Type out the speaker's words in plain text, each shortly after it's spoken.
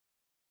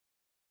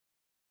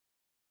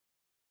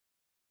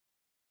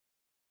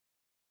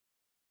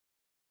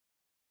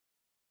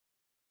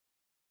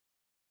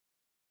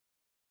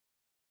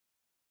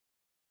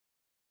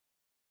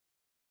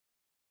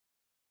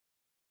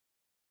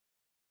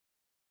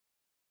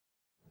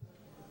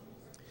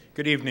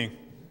Good evening.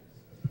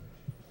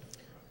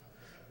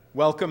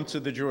 Welcome to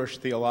the Jewish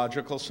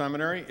Theological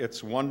Seminary.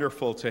 It's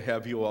wonderful to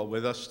have you all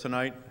with us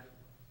tonight.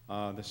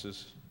 This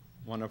is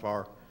one of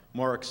our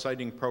more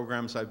exciting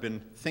programs. I've been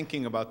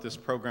thinking about this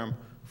program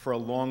for a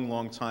long,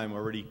 long time.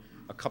 Already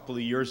a couple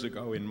of years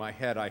ago in my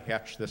head, I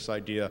hatched this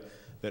idea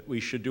that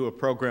we should do a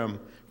program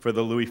for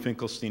the Louis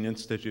Finkelstein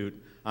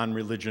Institute on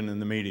religion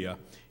and the media.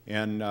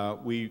 And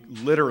we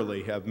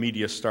literally have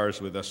media stars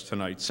with us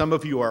tonight. Some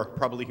of you are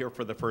probably here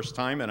for the first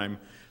time, and I'm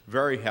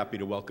very happy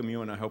to welcome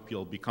you, and I hope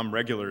you'll become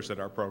regulars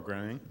at our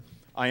programming.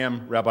 I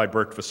am Rabbi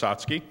Bert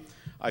Visotsky.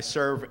 I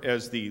serve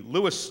as the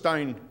Louis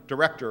Stein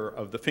Director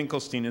of the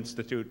Finkelstein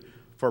Institute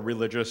for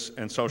Religious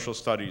and Social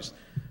Studies.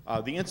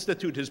 The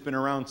Institute has been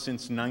around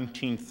since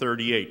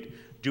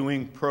 1938,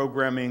 doing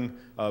programming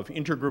of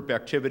intergroup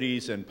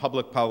activities and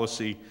public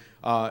policy,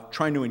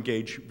 trying to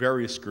engage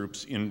various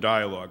groups in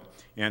dialogue,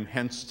 and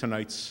hence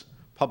tonight's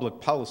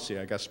public policy,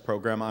 I guess,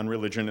 program on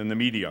religion and the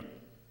media.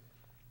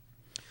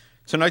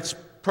 Tonight's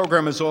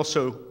program is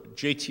also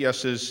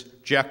JTS's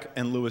Jack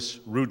and Louis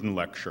Rudin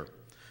Lecture.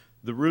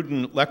 The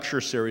Rudin Lecture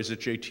Series at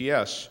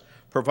JTS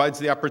provides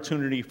the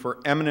opportunity for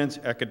eminent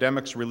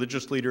academics,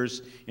 religious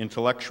leaders,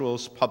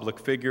 intellectuals, public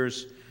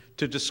figures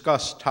to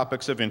discuss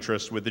topics of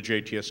interest with the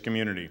JTS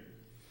community.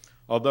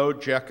 Although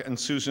Jack and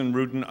Susan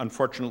Rudin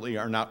unfortunately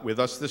are not with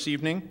us this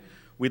evening,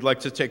 we'd like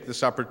to take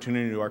this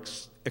opportunity to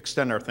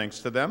extend our thanks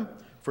to them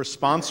for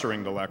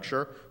sponsoring the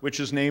lecture,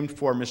 which is named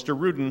for Mr.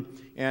 Rudin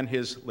and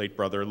his late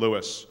brother,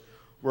 Louis.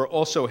 We're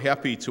also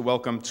happy to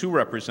welcome two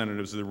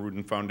representatives of the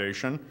Rudin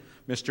Foundation,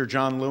 Mr.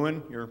 John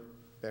Lewin, you're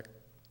back,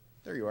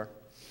 there you are,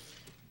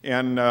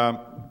 and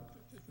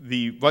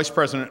the Vice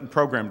President and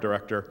Program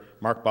Director,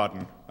 Mark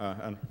Bodden,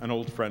 an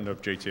old friend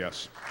of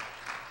JTS.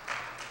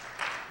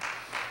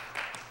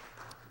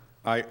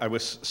 I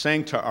was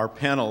saying to our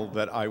panel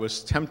that I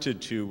was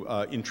tempted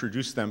to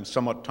introduce them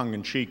somewhat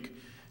tongue-in-cheek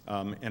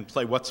and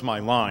play What's My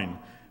Line,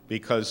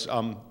 because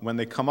when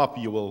they come up,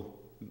 you will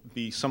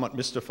be somewhat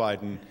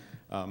mystified, and,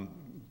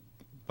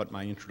 but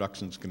my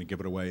introduction is going to give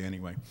it away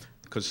anyway,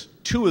 because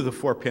two of the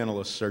four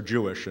panelists are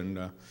Jewish, and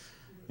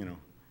you know,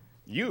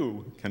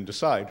 you can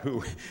decide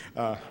who,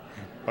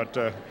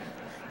 but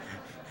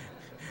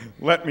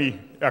let me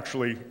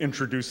actually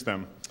introduce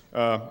them.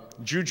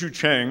 Juju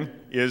Chang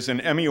is an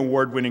Emmy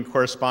Award-winning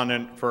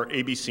correspondent for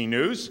ABC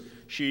News.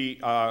 She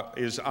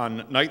is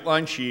on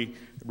Nightline. She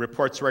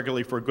reports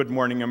regularly for Good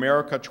Morning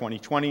America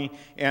 2020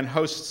 and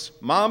hosts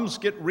Moms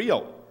Get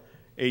Real,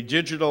 a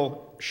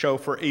digital show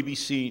for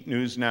ABC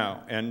News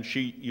Now. And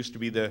she used to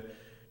be the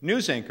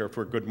news anchor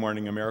for Good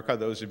Morning America.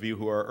 Those of you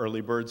who are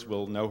early birds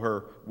will know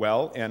her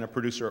well, and a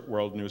producer at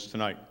World News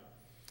Tonight.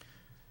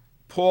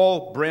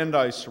 Paul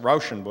Brandeis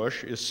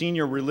Raushenbush is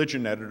senior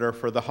religion editor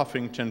for the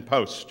Huffington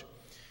Post.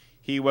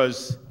 He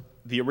was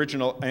the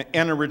original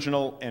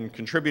and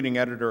contributing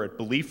editor at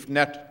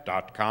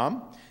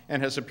BeliefNet.com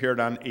and has appeared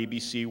on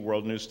ABC,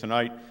 World News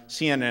Tonight,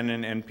 CNN,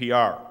 and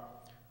NPR.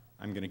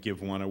 I'm going to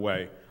give one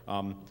away.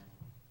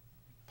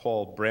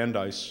 Paul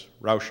Brandeis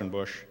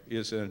Raushenbush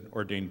is an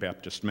ordained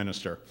Baptist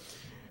minister.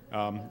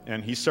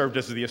 And he served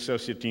as the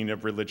Associate Dean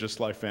of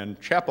Religious Life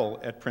and Chapel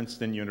at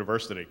Princeton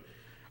University.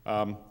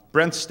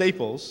 Brent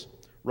Staples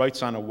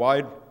writes on a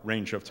wide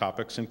range of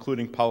topics,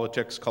 including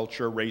politics,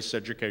 culture, race,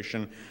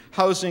 education,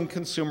 housing,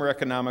 consumer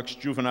economics,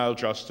 juvenile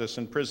justice,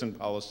 and prison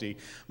policy.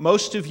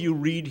 Most of you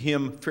read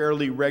him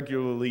fairly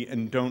regularly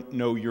and don't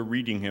know you're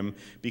reading him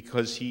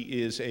because he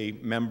is a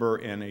member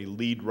and a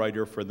lead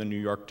writer for the New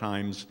York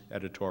Times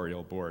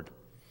editorial board.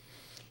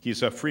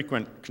 He's a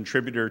frequent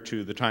contributor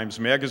to the Times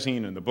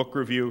Magazine and the Book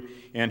Review,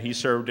 and he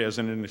served as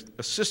an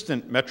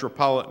assistant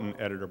metropolitan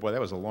editor. Boy,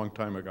 that was a long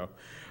time ago.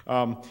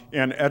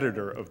 And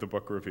editor of the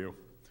Book Review.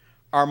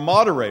 Our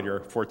moderator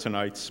for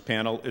tonight's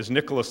panel is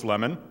Nicholas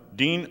Lemann,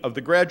 Dean of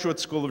the Graduate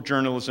School of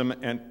Journalism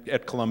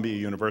at Columbia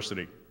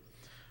University.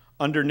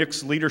 Under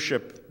Nick's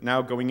leadership,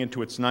 now going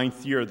into its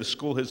 9th year, the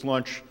school has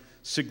launched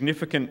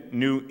significant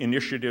new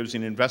initiatives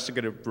in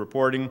investigative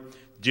reporting,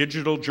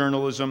 digital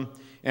journalism,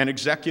 and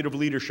executive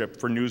leadership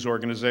for news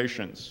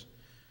organizations.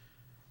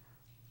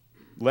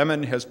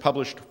 Lemann has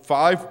published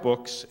 5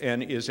 books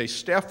and is a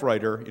staff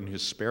writer in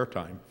his spare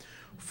time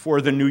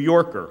for The New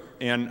Yorker.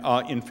 And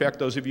in fact,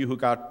 those of you who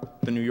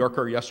got The New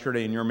Yorker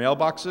yesterday in your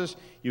mailboxes,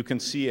 you can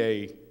see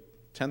a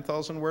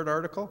 10,000-word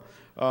article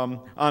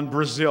on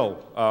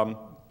Brazil.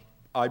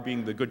 I,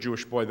 being the good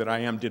Jewish boy that I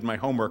am, did my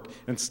homework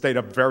and stayed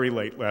up very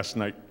late last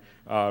night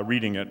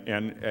reading it.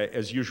 And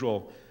as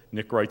usual,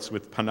 Nick writes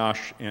with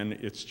panache, and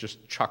it's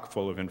just chock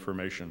full of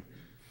information.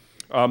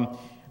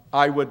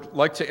 I would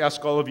like to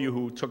ask all of you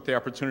who took the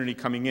opportunity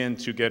coming in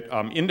to get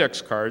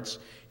index cards.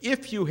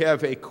 If you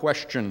have a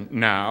question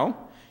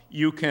now,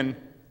 you can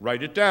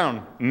write it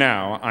down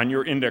now on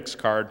your index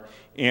card,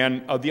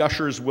 and the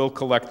ushers will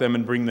collect them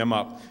and bring them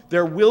up.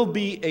 There will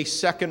be a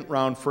second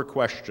round for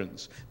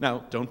questions.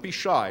 Now, don't be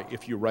shy.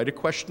 If you write a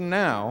question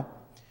now,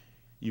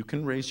 you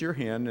can raise your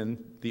hand,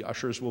 and the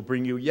ushers will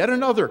bring you yet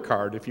another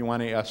card if you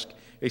want to ask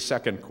a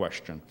second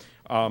question.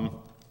 I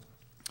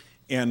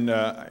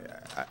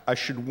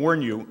should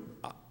warn you,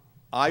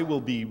 I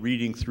will be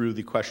reading through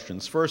the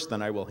questions first,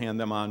 then I will hand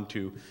them on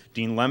to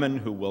Dean Lemann,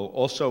 who will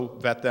also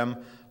vet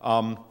them.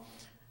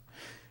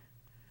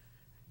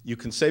 You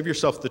can save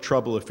yourself the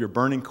trouble if your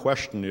burning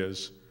question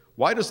is,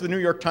 why does the New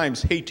York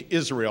Times hate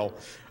Israel?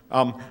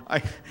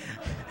 I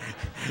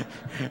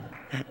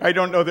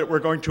don't know that we're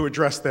going to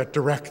address that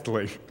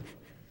directly.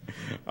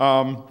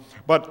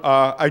 But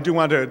I do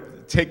want to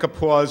take a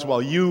pause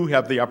while you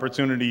have the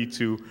opportunity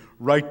to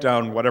write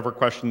down whatever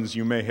questions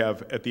you may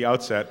have at the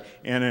outset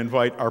and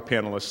invite our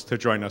panelists to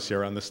join us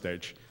here on the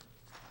stage.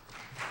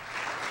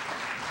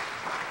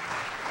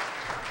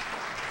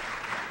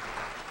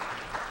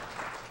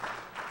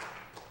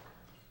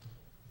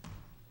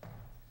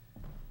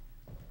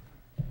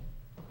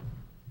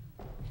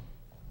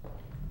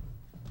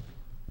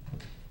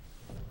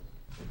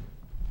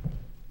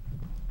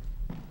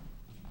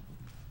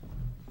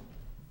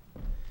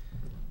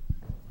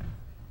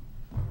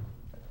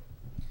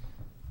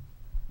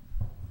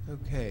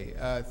 Okay,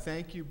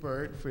 thank you,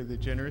 Bert, for the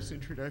generous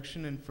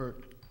introduction and for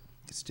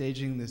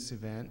staging this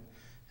event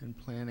and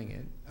planning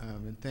it.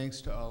 And thanks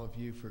to all of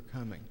you for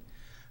coming.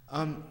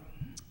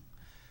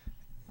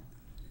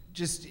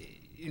 Just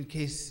in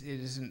case it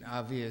isn't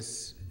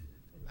obvious,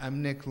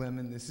 I'm Nick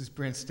Lemann, this is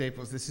Brent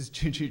Staples, this is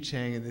Juju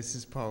Chang, and this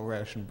is Paul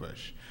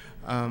Raushenbush.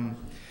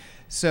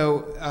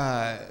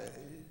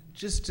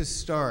 Just to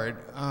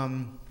start,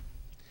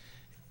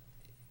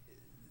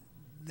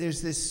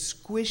 there's this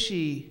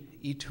squishy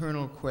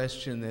eternal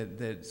question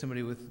that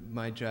somebody with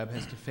my job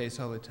has to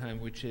face all the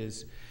time, which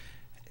is,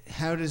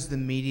 how does the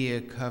media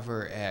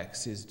cover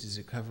X? Does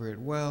it cover it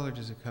well or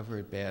does it cover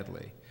it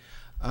badly?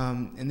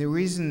 And the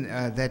reason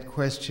that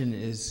question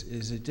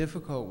is a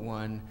difficult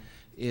one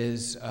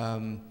is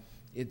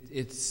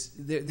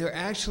there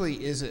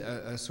actually is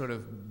a sort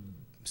of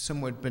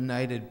somewhat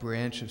benighted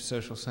branch of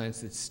social science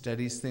that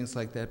studies things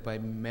like that by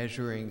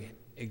measuring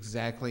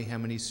exactly how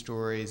many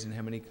stories and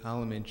how many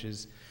column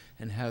inches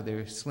and how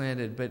they're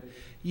slanted. But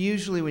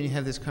usually when you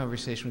have this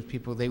conversation with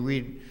people, they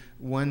read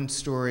one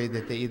story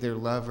that they either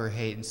love or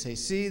hate and say,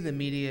 see, the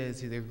media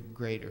is either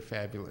great or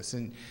fabulous.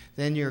 And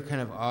then you're kind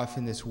of off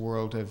in this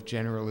world of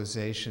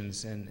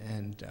generalizations, and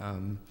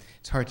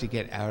it's hard to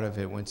get out of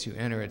it once you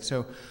enter it.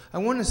 So I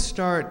want to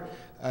start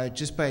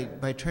just by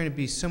trying to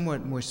be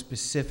somewhat more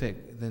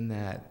specific than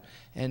that.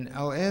 And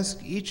I'll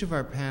ask each of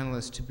our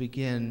panelists to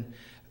begin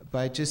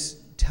by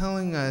just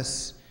telling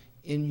us,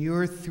 in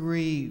your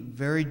three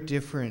very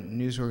different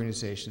news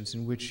organizations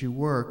in which you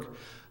work,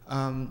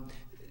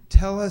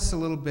 tell us a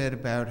little bit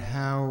about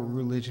how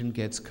religion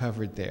gets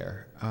covered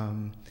there.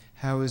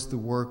 How is the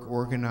work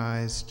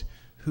organized?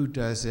 Who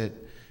does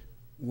it?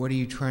 What are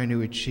you trying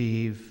to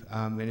achieve?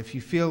 And if you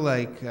feel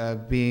like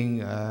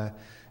being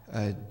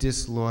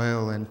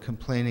disloyal and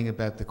complaining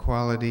about the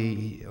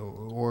quality,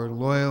 or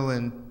loyal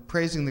and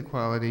praising the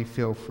quality,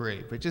 feel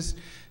free. But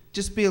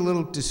just be a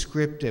little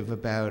descriptive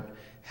about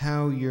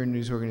how your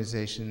news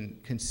organization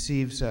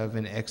conceives of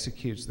and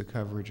executes the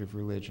coverage of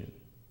religion.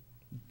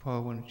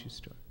 Paul, why don't you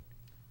start?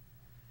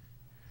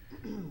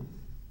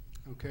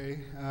 Okay.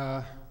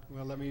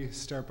 Well, let me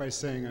start by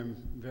saying I'm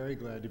very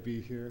glad to be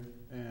here,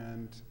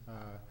 and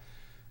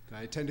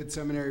I attended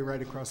seminary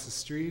right across the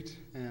street,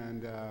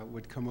 and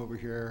would come over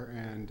here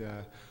and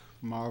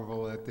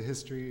marvel at the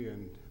history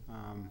and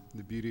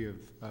the beauty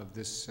of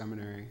this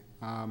seminary.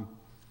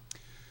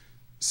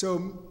 So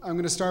I'm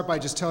going to start by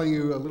just telling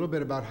you a little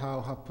bit about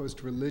how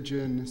HuffPost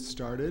Religion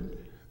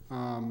started.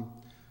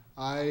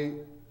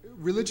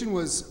 Religion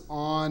was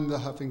on the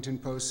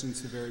Huffington Post since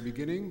the very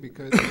beginning,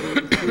 because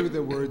through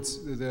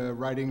the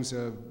writings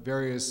of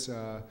various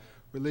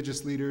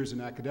religious leaders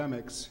and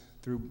academics,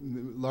 through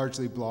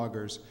largely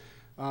bloggers.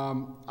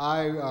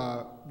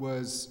 I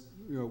was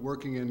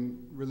working in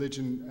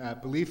religion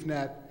at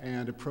BeliefNet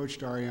and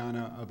approached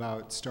Ariana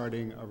about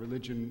starting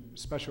a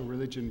special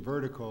religion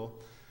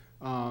vertical.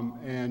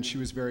 And she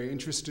was very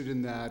interested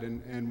in that,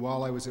 and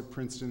while I was at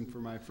Princeton for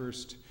my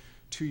first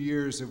 2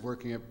 years of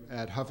working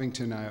at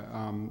Huffington,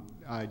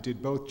 I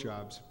did both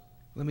jobs.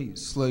 Let me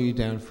slow you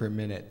down for a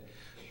minute.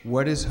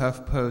 What is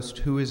HuffPost,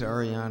 who is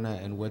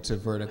Ariana, and what's a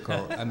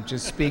vertical? I'm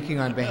just speaking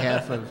on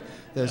behalf of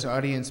those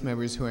audience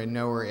members who I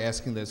know are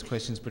asking those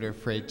questions but are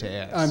afraid to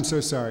ask. I'm so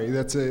sorry.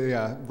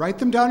 Write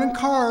them down in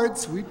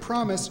cards, we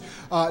promised.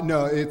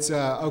 No, it's,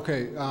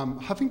 okay.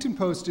 Huffington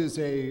Post is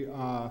a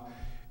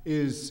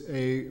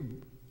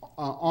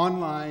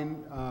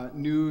online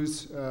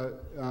news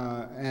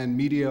and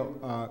media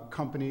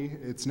company.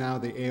 It's now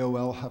the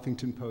AOL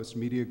Huffington Post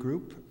Media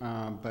Group,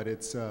 but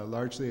it's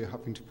largely a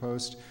Huffington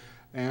Post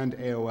and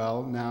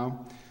AOL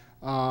now.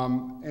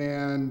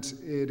 And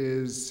it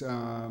is,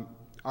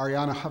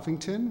 Ariana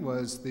Huffington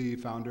was the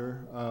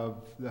founder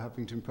of the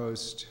Huffington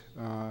Post,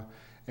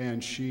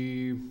 and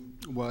she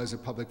was a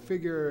public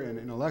figure, an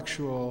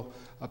intellectual,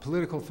 a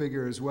political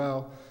figure as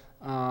well.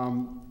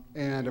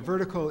 And a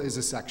vertical is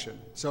a section.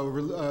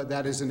 So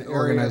that is an area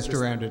organized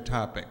around a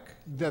topic.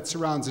 That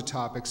surrounds a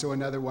topic. So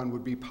another one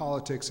would be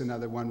politics,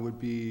 another one would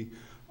be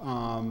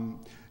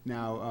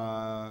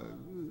now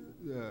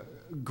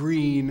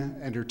green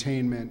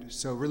entertainment.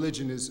 So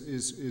religion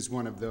is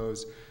one of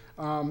those.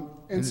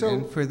 And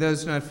for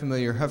those not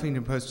familiar,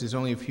 Huffington Post is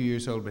only a few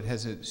years old, but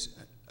has an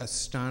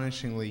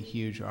astonishingly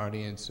huge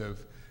audience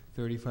of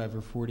 35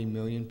 or 40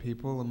 million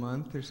people a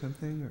month or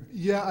something? Or?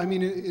 Yeah, I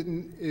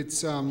mean,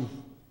 it's an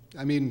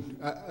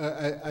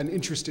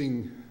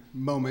interesting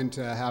moment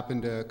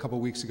happened a couple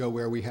weeks ago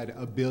where we had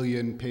 1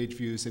 billion page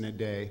views in a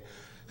day,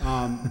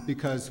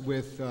 because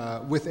with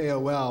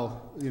AOL,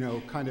 you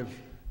know, kind of,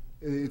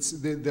 it's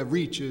the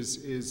reach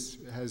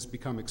has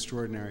become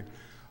extraordinary.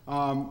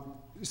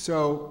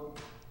 So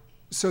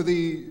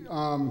the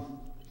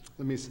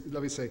let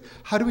me say,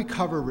 how do we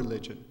cover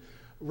religion?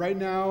 Right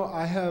now,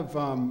 I have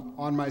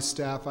on my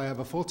staff, I have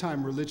a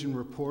full-time religion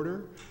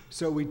reporter.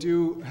 So we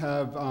do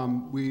have,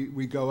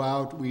 we go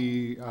out,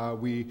 we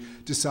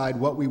decide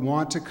what we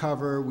want to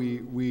cover.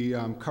 We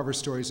cover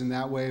stories in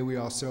that way. We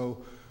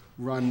also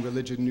run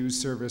religion news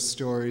service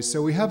stories.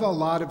 So we have a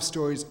lot of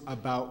stories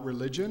about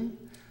religion.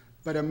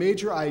 But a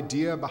major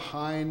idea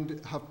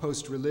behind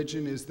HuffPost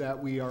Religion is that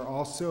we are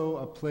also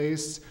a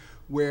place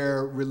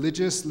where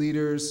religious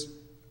leaders,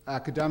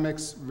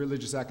 academics,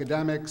 religious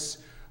academics,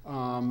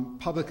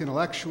 public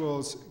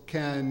intellectuals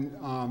can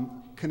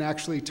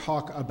actually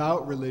talk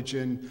about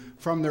religion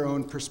from their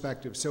own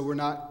perspective. So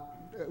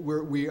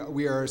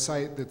we are a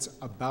site that's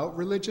about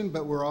religion,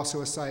 but we're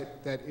also a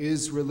site that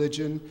is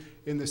religion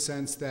in the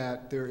sense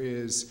that there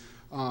is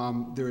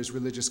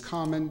religious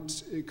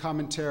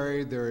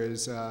commentary, there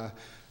is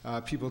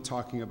people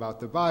talking about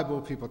the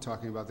Bible, people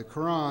talking about the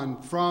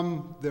Quran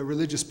from the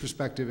religious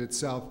perspective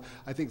itself.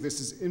 I think this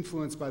is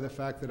influenced by the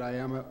fact that I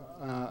am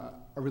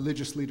a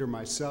religious leader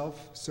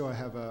myself, so I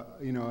have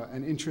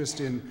an interest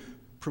in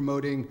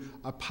promoting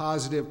a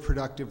positive,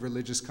 productive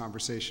religious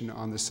conversation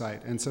on the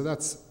site. And so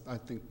that's, I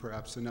think,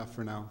 perhaps enough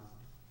for now.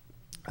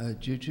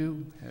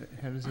 Juju,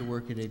 how does it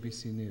work at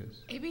ABC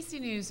News? ABC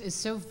News is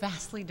so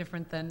vastly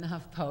different than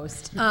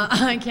HuffPost.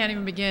 I can't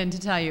even begin to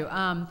tell you.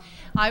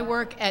 I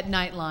work at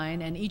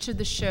Nightline, and each of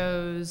the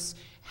shows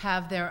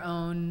have their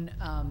own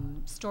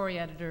story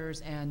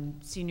editors and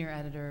senior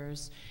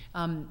editors.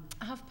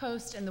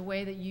 HuffPost and the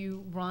way that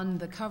you run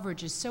the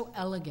coverage is so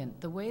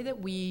elegant. The way that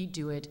we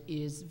do it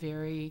is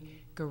very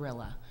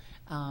guerrilla.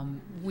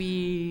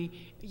 We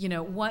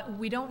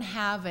don't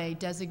have a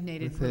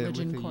designated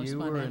religion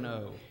correspondent. With a U or an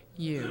O?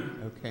 You.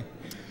 Okay.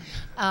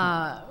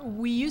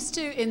 We used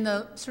to, in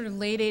the sort of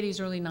late 80s,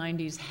 early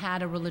 90s,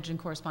 had a religion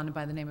correspondent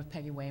by the name of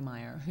Peggy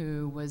Waymeyer,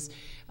 who was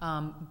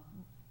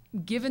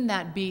given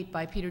that beat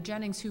by Peter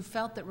Jennings, who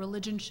felt that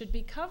religion should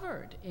be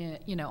covered,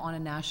 on a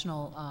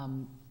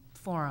national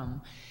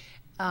forum.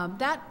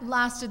 That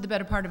lasted the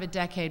better part of a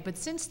decade, but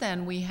since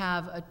then we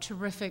have a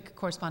terrific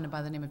correspondent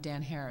by the name of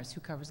Dan Harris who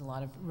covers a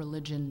lot of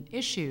religion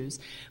issues.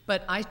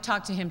 But I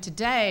talked to him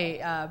today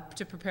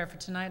to prepare for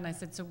tonight, and I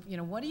said, so,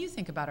 what do you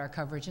think about our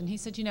coverage? And he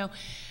said,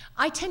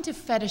 I tend to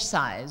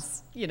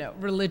fetishize,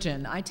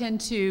 religion. I tend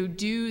to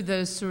do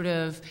the sort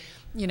of,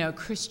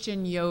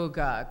 Christian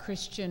yoga,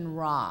 Christian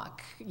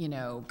rock,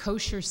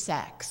 kosher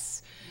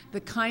sex, the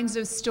kinds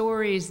of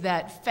stories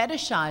that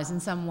fetishize in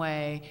some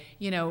way,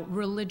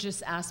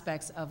 religious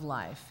aspects of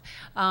life.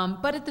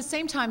 But at the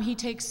same time, he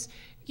takes,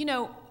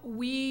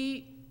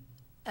 we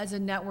as a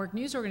network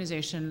news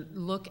organization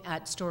look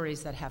at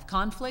stories that have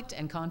conflict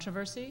and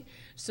controversy.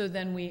 So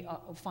then we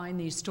find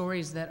these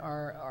stories that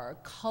are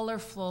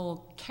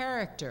colorful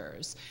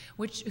characters,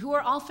 who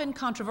are often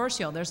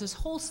controversial. There's this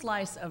whole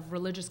slice of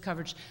religious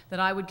coverage that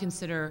I would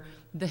consider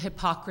the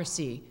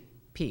hypocrisy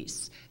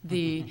piece.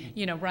 The,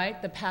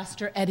 the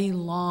Pastor Eddie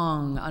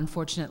Long,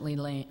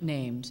 unfortunately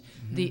named,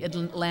 the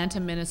Atlanta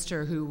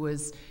minister who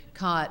was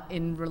caught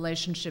in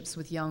relationships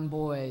with young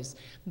boys,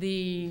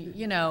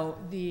 while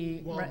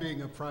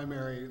being a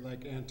primary,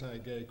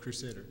 anti-gay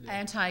crusader. Yeah.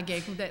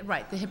 Anti-gay,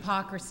 right, the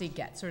hypocrisy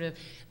gets, sort of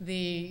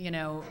the,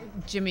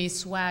 Jimmy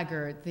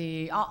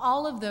Swaggart,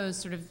 all of those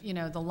sort of,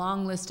 the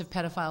long list of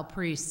pedophile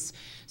priests.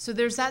 So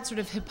there's that sort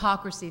of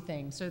hypocrisy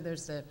thing. So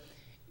there's the,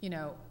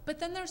 but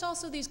then there's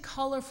also these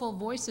colorful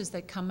voices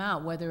that come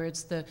out, whether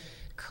it's the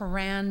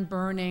Koran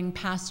burning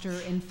pastor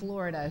in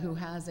Florida who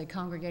has a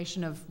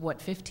congregation of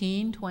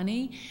 15,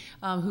 20,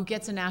 who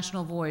gets a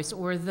national voice,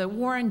 or the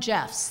Warren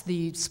Jeffs,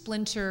 the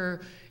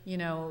splinter,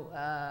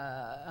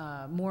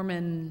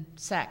 Mormon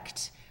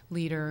sect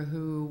leader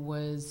who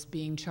was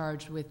being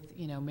charged with,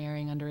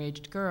 marrying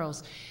underage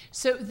girls.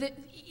 So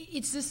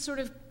it's this sort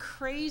of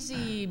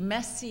crazy,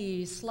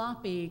 messy,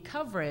 sloppy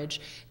coverage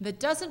that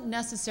doesn't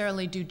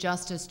necessarily do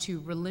justice to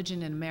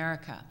religion in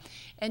America.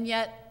 And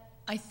yet,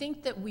 I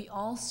think that we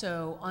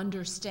also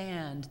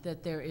understand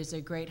that there is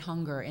a great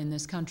hunger in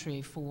this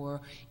country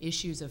for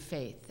issues of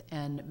faith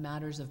and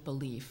matters of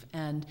belief.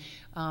 And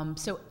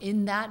so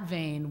in that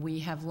vein, we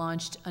have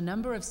launched a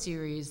number of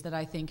series that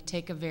I think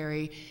take a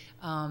very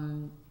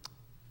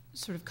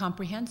sort of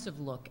comprehensive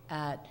look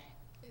at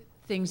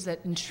things that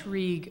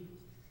intrigue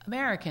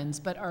Americans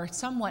but are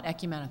somewhat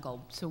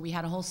ecumenical. So we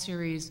had a whole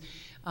series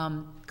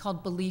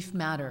called Belief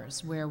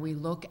Matters, where we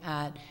look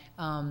at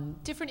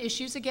different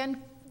issues,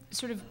 again,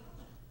 sort of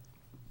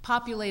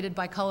populated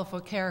by colorful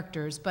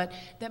characters, but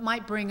that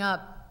might bring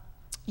up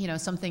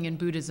something in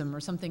Buddhism or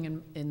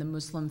something in the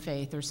Muslim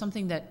faith or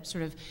something that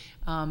sort of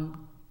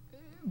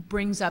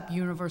brings up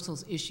universal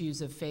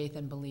issues of faith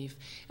and belief.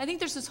 I think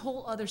there's this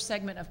whole other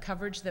segment of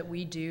coverage that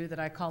we do that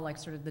I call like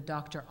sort of the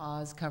Dr.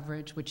 Oz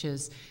coverage, which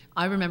is,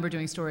 I remember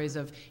doing stories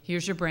of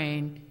here's your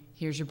brain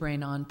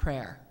on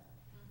prayer.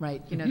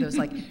 Right, those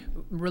like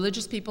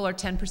religious people are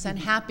 10%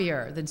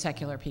 happier than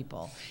secular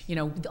people.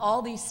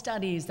 All these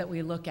studies that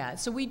we look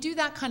at. So we do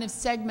that kind of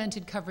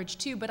segmented coverage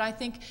too. But I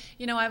think,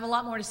 I have a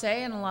lot more to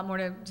say and a lot more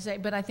to say.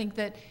 But I think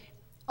that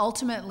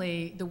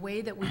ultimately the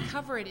way that we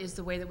cover it is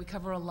the way that we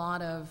cover a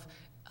lot of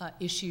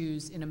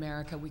issues in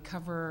America. We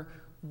cover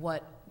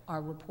what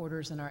our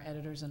reporters and our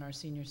editors and our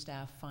senior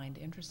staff find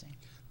interesting.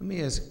 Let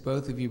me ask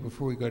both of you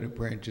before we go to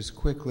Brent just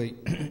quickly.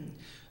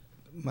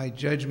 My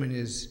judgment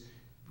is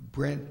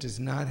Brent does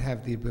not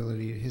have the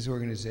ability, his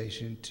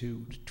organization,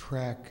 to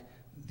track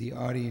the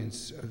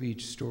audience of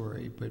each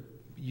story, but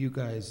you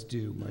guys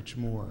do much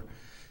more.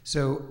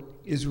 So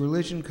is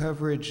religion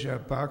coverage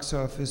box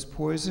office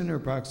poison or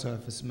box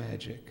office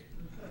magic?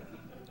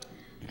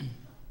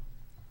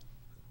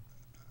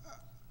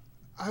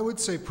 I would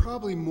say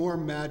probably more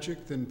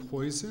magic than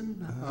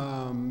poison.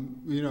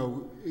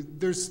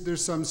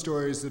 There's some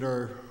stories that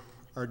are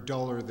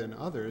duller than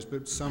others,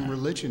 but some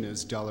religion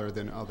is duller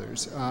than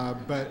others.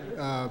 But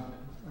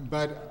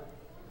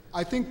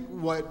I think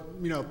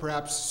what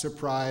perhaps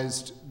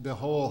surprised the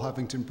whole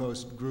Huffington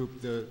Post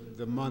group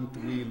the month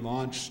we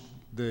launched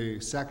the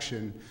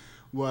section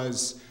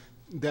was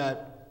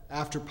that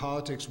after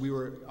politics we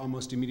were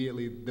almost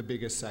immediately the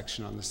biggest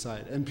section on the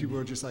site, and people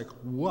were just like,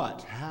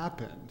 "What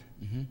happened?"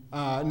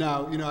 Mm-hmm.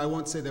 Now I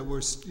won't say that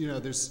we're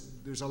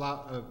there's a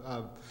lot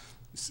of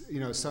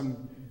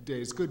some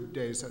days good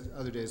days,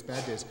 other days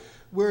bad days.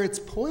 Where it's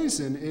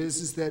poison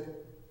is that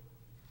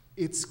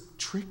it's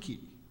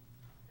tricky.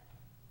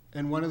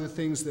 And one of the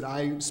things that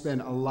I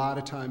spend a lot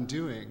of time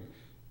doing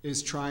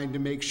is trying to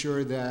make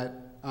sure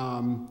that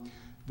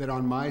that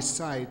on my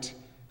site,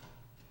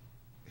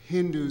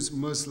 Hindus,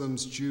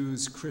 Muslims,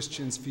 Jews,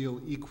 Christians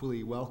feel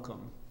equally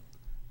welcome.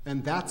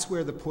 And that's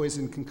where the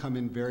poison can come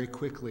in very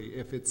quickly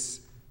if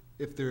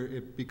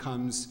it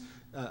becomes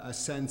a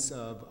sense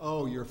of,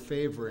 oh, you're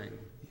favoring.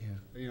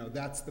 Yeah.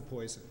 That's the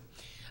poison.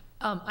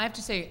 I have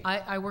to say,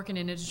 I work in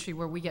an industry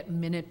where we get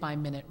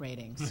minute-by-minute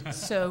ratings.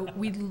 So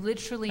we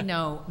literally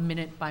know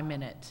minute by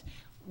minute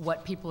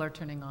what people are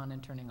turning on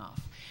and turning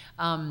off.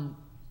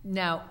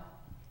 Now,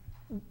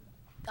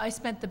 I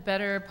spent the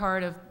better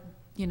part of,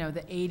 the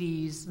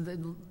 80s,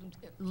 the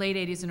late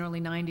 80s and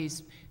early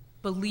 90s,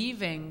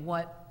 believing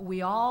what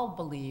we all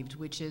believed,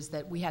 which is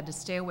that we had to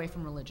stay away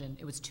from religion.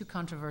 It was too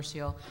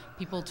controversial.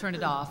 People turned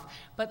it off.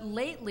 But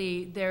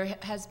lately, there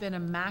has been a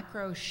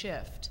macro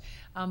shift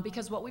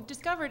because what we've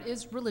discovered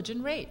is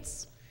religion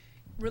rates.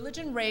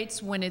 Religion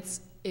rates when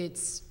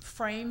it's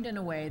framed in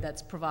a way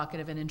that's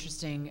provocative and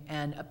interesting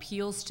and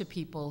appeals to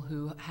people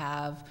who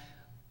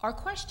are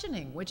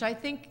questioning, which I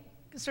think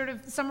sort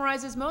of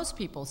summarizes most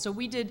people. So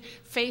we did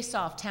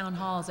face-off town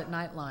halls at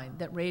Nightline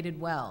that rated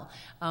well,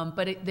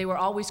 but they were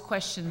always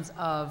questions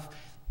of,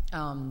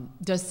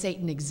 does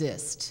Satan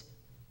exist?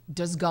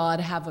 Does God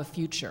have a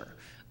future?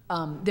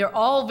 They're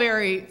all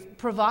very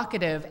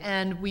provocative,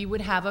 and we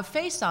would have a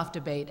face-off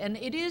debate. And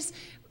it is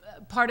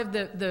part of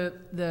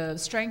the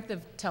strength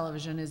of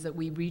television is that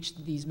we reach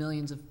these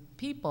millions of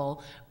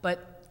people,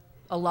 but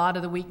a lot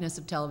of the weakness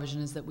of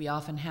television is that we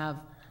often have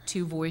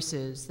two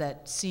voices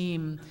that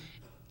seem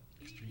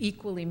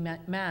equally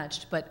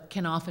matched, but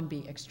can often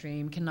be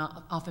extreme,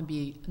 often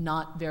be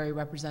not very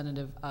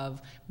representative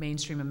of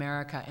mainstream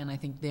America, and I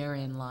think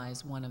therein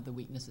lies one of the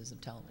weaknesses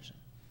of television.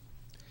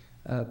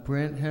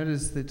 Brent, how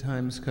does the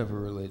Times cover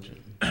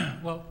religion?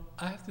 Well,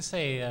 I have to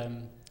say,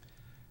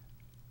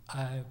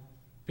 I've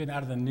been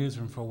out of the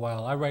newsroom for a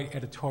while. I write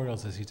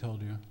editorials, as he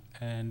told you,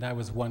 and I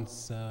was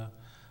once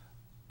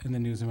in the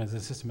newsroom as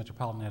assistant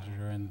metropolitan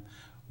editor, and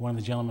one of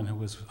the gentlemen who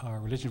was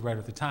our religion writer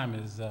at the time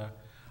is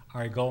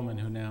Ari Goldman,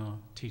 who now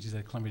teaches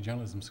at Columbia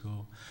Journalism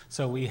School.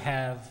 So we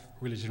have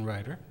religion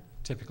writer,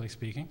 typically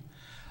speaking,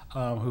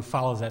 who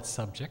follows that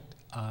subject.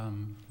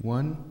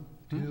 One,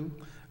 two?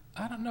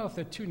 I don't know if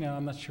there are two now.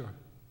 I'm not sure,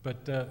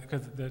 but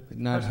because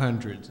not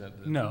hundreds of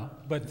them. No,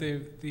 but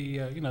the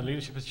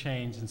leadership has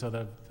changed, and so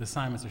the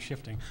assignments are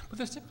shifting. But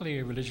there's typically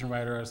a religion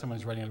writer or someone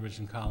who's writing a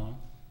religion column,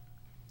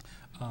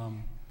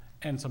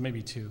 and so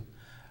maybe two.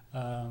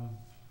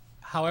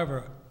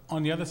 However,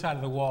 on the other side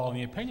of the wall, in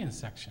the opinion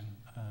section,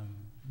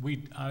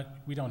 we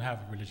don't have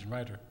a religion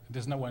writer.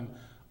 There's no one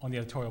on the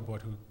editorial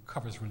board who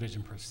covers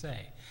religion per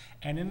se.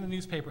 And in the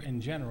newspaper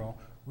in general,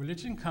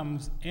 religion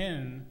comes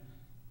in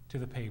to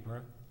the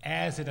paper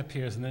as it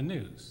appears in the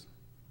news,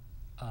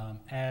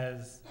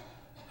 as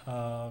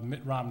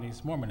Mitt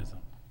Romney's Mormonism,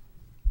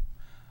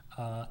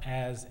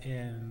 as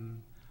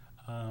in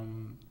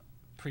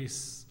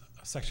priests'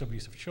 sexual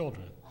abuse of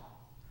children,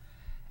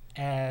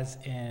 as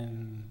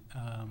in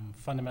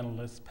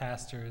fundamentalist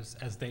pastors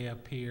as they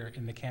appear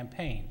in the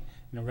campaign.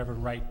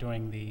 Reverend Wright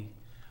doing the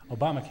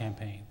Obama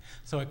campaign.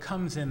 So it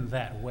comes in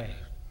that way.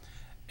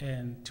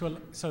 And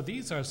so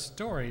these are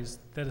stories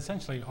that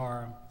essentially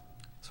are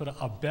sort of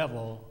a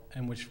bevel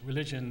in which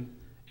religion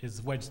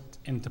is wedged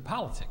into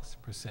politics,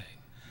 per se.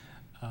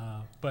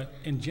 But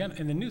in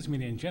the news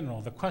media in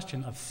general, the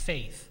question of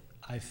faith,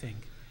 I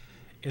think,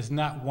 is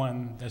not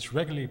one that's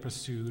regularly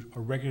pursued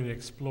or regularly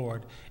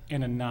explored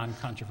in a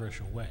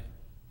non-controversial way.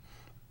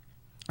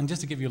 And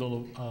just to give you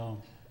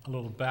a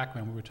little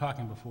background, we were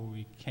talking before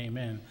we came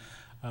in,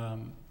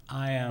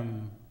 I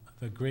am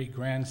the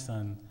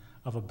great-grandson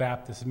of a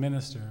Baptist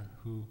minister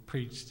who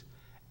preached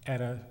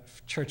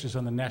at churches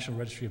on the National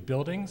Registry of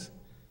Buildings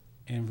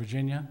in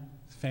Virginia,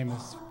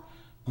 famous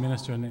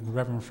minister named the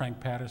Reverend Frank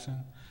Patterson,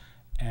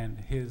 and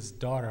his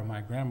daughter,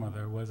 my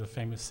grandmother, was a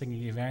famous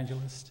singing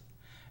evangelist,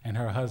 and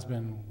her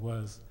husband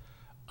was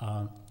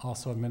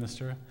also a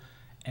minister,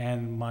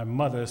 and my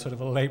mother is sort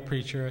of a lay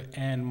preacher,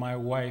 and my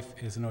wife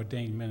is an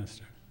ordained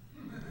minister.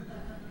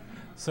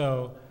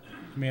 So,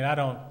 I mean, I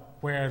don't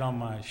wear it on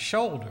my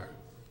shoulder,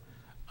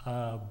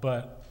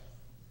 but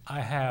I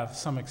have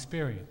some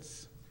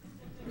experience.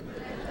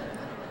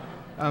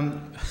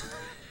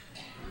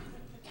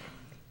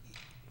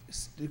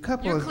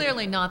 You're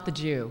clearly not the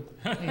Jew.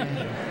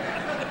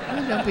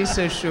 Yeah. Don't be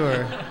so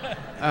sure.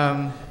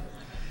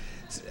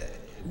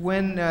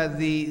 When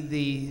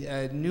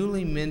the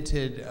newly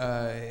minted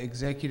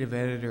executive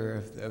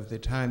editor of the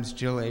Times,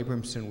 Jill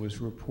Abramson,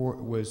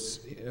 was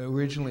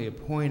originally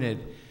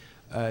appointed,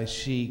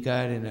 she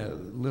got in a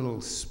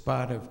little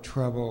spot of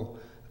trouble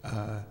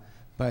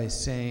by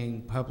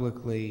saying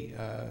publicly,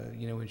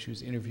 when she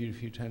was interviewed a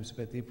few times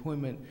about the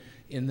appointment,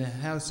 in the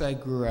house I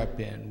grew up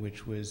in,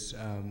 which was,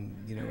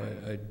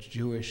 a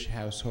Jewish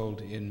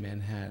household in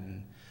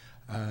Manhattan,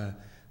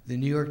 the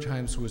New York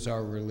Times was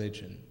our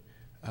religion.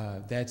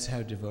 That's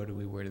how devoted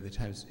we were to the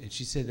Times. And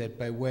she said that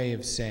by way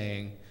of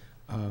saying,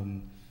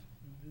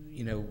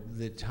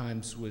 the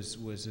Times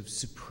was of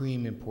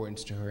supreme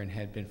importance to her and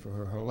had been for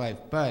her whole life.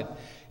 But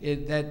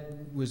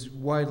that was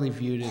widely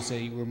viewed as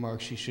a remark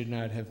she should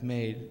not have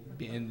made,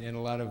 and a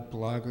lot of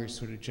bloggers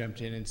sort of jumped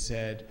in and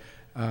said,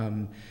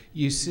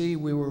 you see,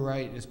 we were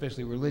right,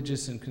 especially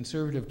religious and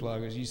conservative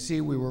bloggers, you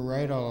see, we were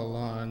right all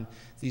along.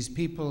 These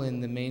people in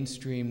the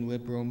mainstream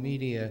liberal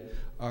media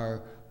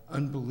are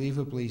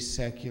unbelievably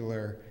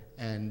secular,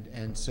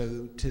 and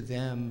so to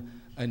them,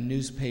 a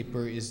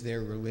newspaper is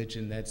their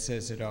religion. That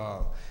says it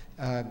all.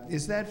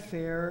 Is that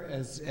fair?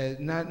 As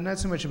not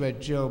so much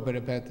about Joe, but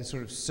about the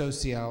sort of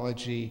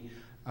sociology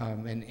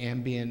and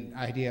ambient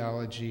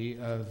ideology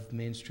of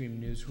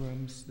mainstream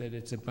newsrooms, that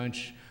it's a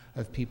bunch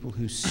of people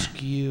who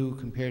skew,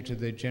 compared to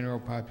the general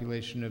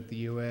population of the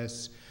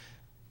U.S.,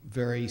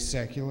 very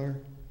secular,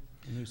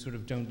 and who sort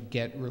of don't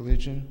get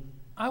religion?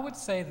 I would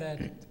say that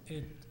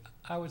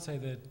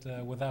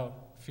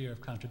without fear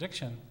of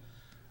contradiction,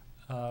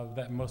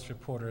 that most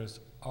reporters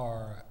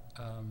are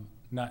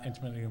not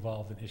intimately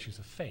involved in issues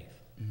of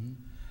faith.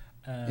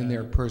 Mm-hmm. In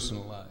their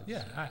personal lives.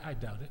 Yeah, I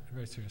doubt it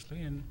very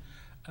seriously. And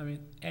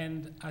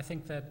I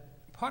think that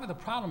part of the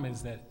problem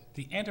is that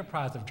the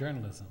enterprise of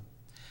journalism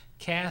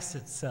casts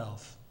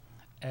itself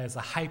as a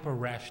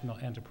hyper-rational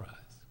enterprise.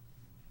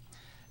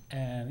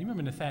 And you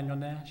remember Nathaniel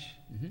Nash?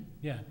 Mm-hmm.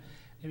 Yeah.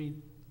 I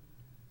mean,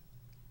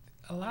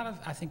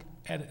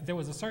 there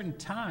was a certain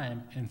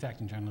time, in fact,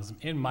 in journalism,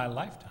 in my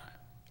lifetime,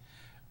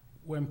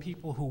 when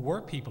people who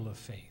were people of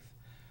faith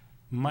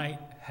might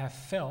have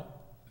felt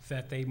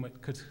that they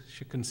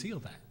should conceal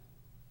that,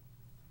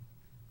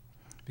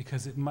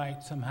 because it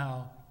might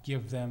somehow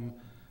give them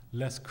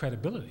less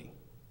credibility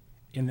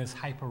in this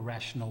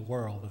hyper-rational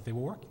world that they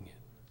were working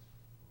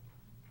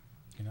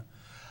in.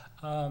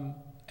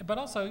 But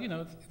also,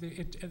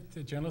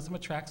 the journalism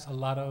attracts a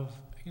lot of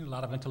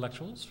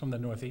intellectuals from the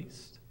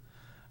Northeast.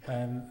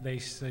 And they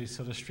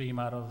sort of stream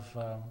out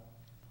of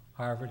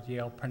Harvard,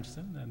 Yale,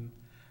 Princeton,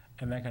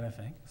 and that kind of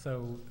thing.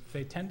 So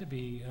they tend to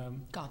be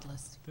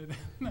godless.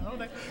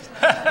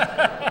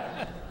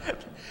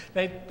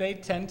 They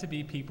tend to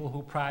be people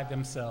who pride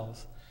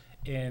themselves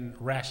in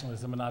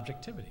rationalism and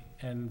objectivity,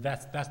 and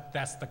that's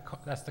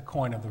the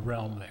coin of the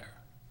realm there.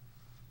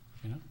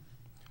 Do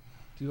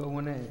you all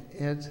want to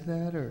add to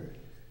that, or?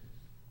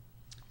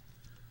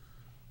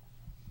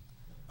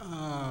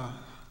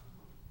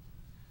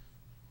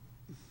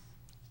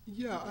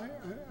 Yeah,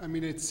 I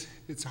mean, it's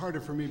harder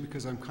for me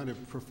because I'm kind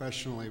of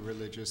professionally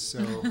religious, so,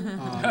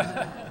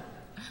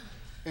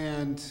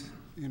 and,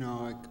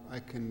 I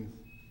can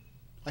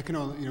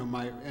only,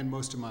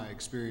 most of my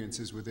experience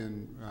is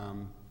within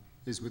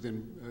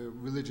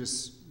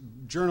religious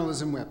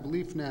journalism at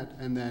BeliefNet,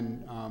 and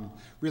then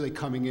really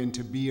coming in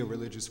to be a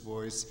religious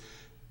voice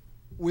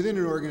within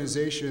an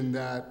organization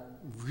that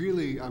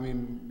really,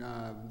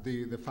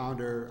 the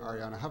founder,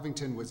 Arianna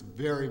Huffington, was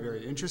very,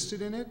 very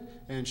interested in it,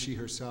 and she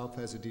herself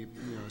has a deep,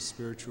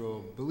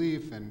 spiritual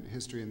belief and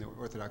history in the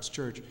Orthodox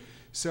Church.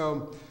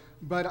 So,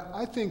 but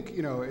I think,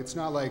 it's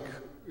not like,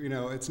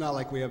 it's not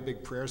like we have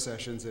big prayer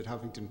sessions at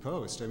Huffington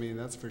Post. I mean,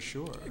 that's for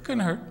sure. It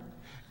couldn't hurt.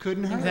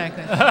 Couldn't hurt.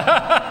 Exactly.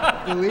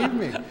 Believe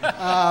me.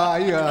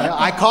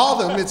 I call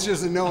them, it's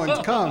just that no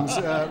one comes.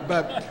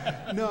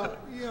 But no,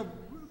 yeah,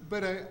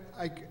 but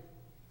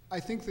I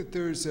think that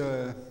there's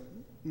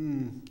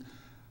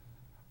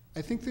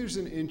I think there's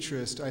an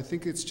interest. I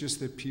think it's just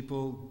that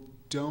people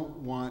don't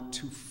want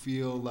to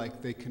feel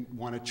like they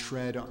want to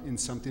tread in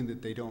something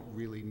that they don't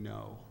really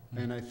know.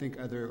 And I think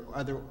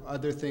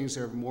other things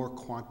are more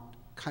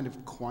kind of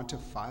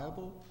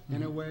quantifiable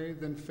in a way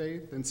than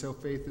faith. And so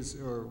faith is,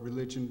 or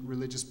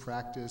religious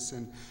practice.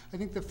 And I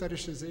think the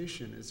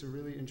fetishization is a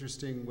really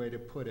interesting way to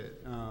put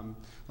it.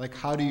 Like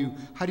how do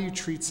you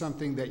treat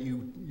something that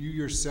you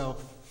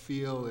yourself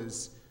feel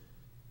is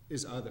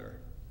other?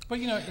 But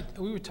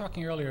we were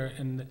talking earlier,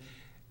 and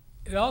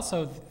it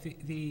also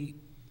the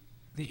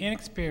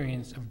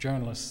inexperience of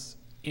journalists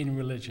in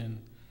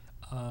religion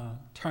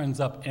turns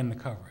up in the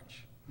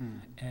coverage.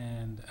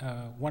 And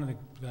one of the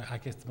I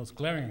guess the most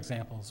glaring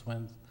examples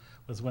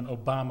was when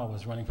Obama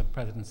was running for the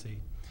presidency,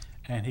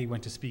 and he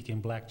went to speak in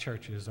black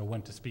churches or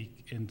went to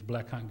speak in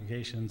black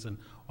congregations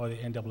or the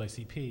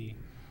NAACP,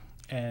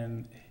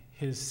 and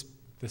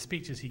the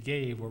speeches he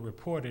gave were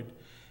reported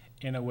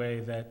in a way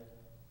that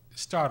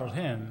startled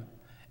him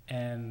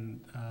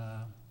and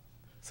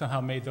somehow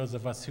made those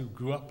of us who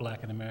grew up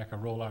black in America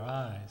roll our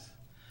eyes.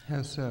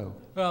 How so?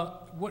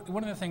 Well,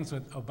 one of the things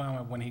with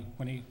Obama, when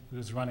he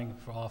was running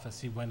for office,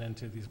 he went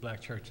into these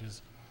black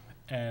churches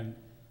and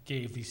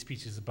gave these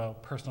speeches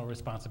about personal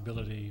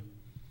responsibility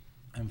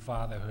and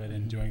fatherhood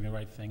and doing the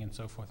right thing and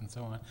so forth and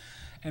so on.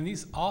 And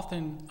these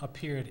often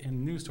appeared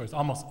in news stories,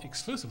 almost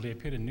exclusively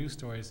appeared in news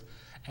stories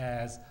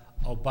as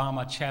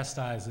Obama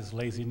chastises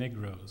lazy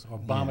Negroes, or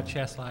Obama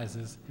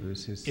chastises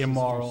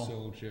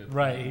immoral,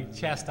 right? He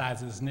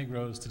chastises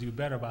Negroes to do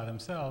better by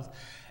themselves,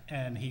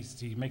 and he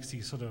makes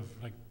these sort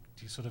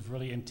of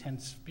really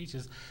intense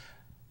speeches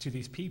to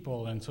these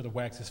people and sort of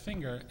wags his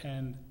finger.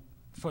 And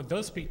for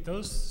those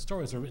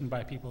stories are written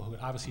by people who had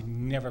obviously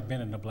never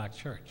been in a black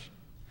church,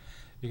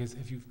 because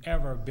if you've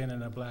ever been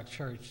in a black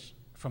church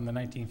from the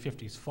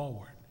 1950s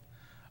forward,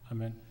 I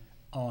mean,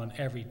 on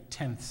every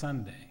 10th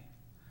Sunday.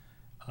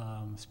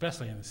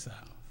 Especially in the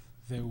South,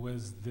 there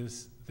was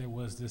this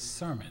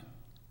sermon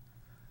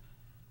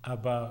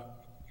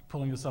about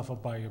pulling yourself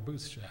up by your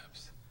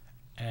bootstraps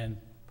and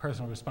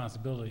personal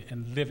responsibility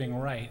and living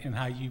right and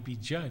how you'd be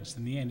judged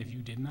in the end if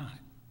you did not.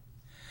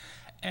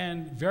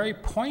 And very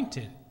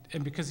pointed,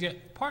 and because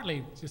yet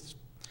partly just,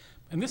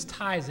 and this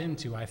ties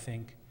into, I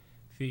think,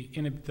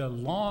 the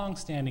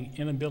long-standing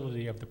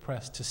inability of the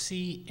press to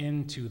see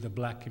into the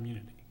black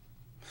community.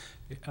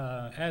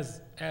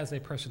 As a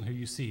person who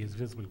you see is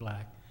visibly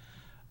black,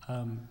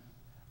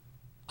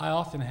 I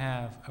often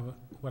have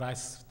what I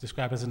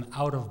describe as an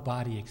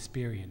out-of-body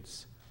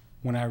experience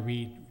when I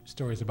read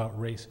stories about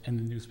race in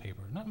the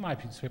newspaper. Not my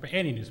newspaper,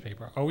 any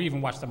newspaper, or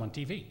even watch them on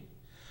TV.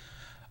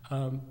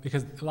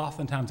 Because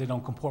oftentimes they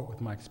don't comport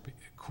with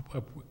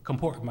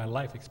my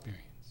life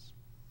experience,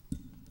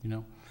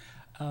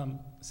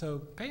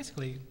 So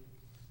basically,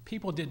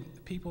 people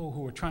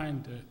who were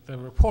the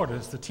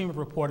reporters, the team of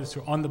reporters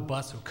who were on the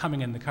bus who were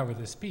coming in to cover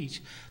this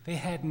speech, they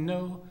had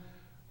no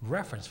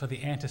reference for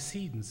the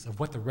antecedents of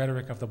what the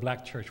rhetoric of the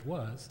black church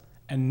was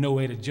and no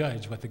way to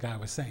judge what the guy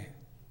was saying.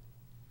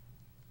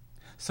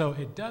 So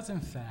it does, in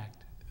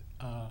fact,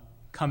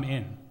 come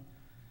in,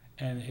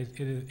 and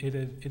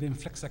it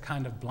inflicts a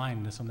kind of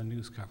blindness on the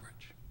news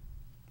coverage.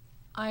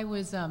 I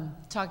was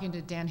talking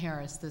to Dan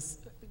Harris, this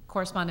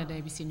correspondent at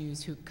ABC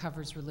News who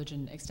covers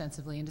religion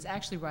extensively and is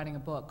actually writing a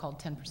book called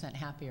 10%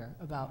 Happier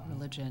about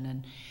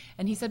religion.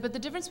 And he said, but the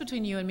difference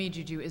between you and me,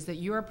 Juju, is that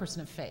you're a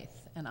person of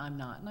faith and I'm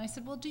not. And I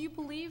said, well, do you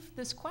believe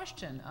this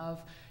question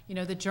of,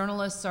 that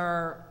journalists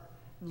are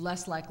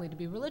less likely to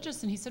be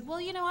religious? And he said, well,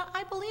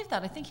 I believe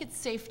that. I think it's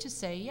safe to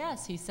say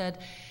yes. He said,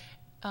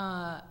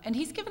 and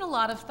he's given a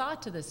lot of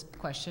thought to this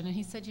question. And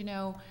he said,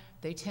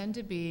 they tend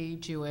to be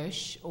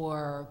Jewish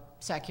or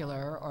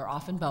secular or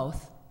often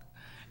both.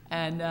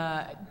 And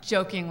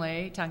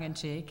jokingly,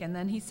 tongue-in-cheek. And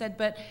then he said,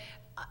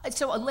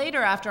 so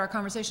later after our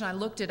conversation, I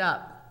looked it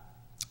up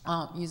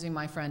using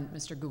my friend,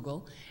 Mr.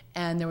 Google,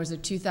 and there was a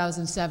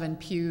 2007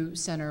 Pew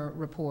Center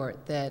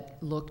report that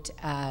looked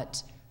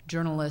at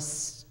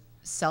journalists'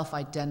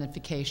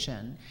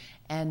 self-identification.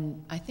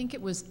 And I think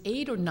it was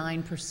 8 or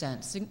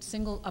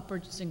 9%,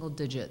 upper single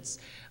digits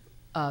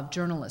of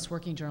journalists,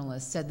 working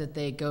journalists, said that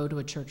they go to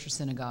a church or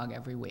synagogue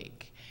every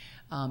week.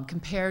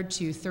 Compared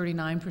to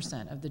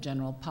 39% of the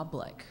general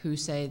public who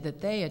say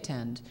that they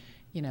attend,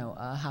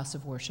 a house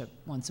of worship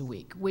once a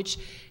week, which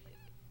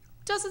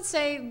doesn't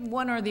say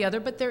one or the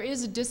other, but there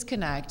is a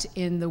disconnect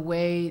in the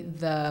way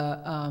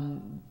the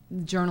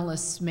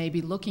journalists may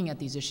be looking at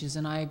these issues,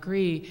 and I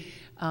agree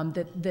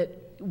that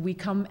we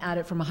come at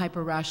it from a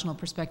hyper-rational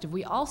perspective.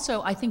 We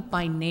also, I think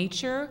by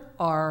nature,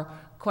 are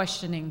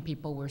questioning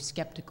people, we're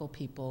skeptical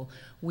people.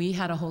 We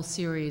had a whole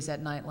series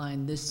at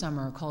Nightline this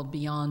summer called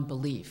Beyond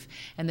Belief.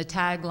 And the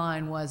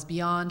tagline was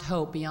beyond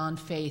hope, beyond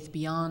faith,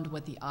 beyond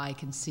what the eye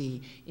can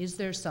see. Is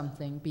there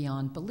something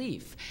beyond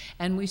belief?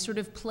 And we sort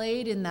of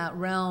played in that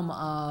realm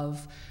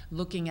of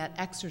looking at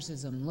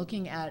exorcism,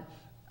 looking at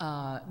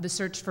the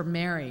search for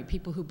Mary,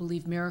 people who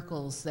believe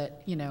miracles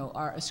that, you know,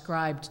 are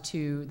ascribed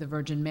to the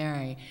Virgin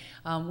Mary.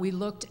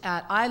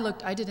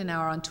 I did an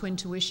hour on twin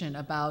tuition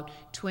about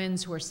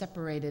twins who are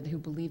separated, who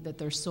believe that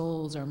their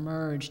souls are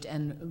merged,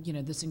 and, you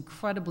know, this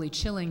incredibly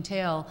chilling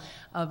tale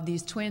of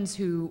these twins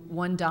who,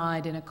 one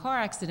died in a car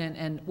accident,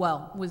 and,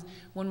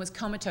 one was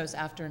comatose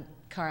after a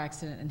car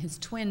accident, and his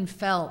twin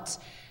felt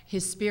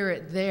his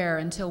spirit there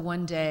until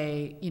one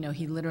day, you know,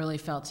 he literally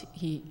felt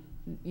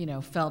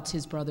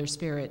his brother's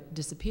spirit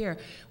disappear.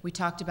 We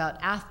talked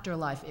about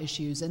afterlife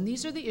issues, and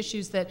these are the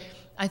issues that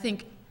I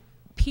think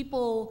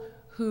people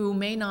who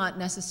may not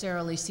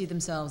necessarily see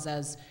themselves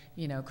as,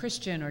 you know,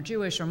 Christian or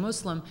Jewish or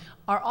Muslim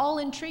are all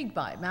intrigued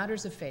by,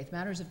 matters of faith,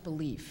 matters of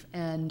belief.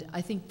 And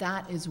I think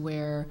that is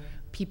where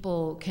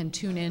people can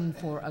tune in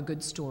for a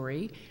good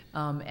story.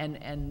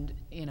 And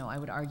you know, I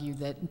would argue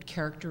that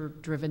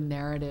character-driven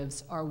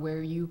narratives are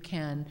where you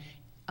can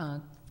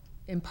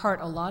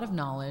impart a lot of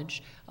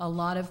knowledge, a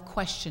lot of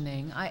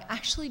questioning. I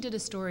actually did a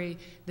story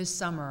this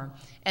summer,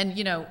 and,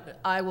 you know,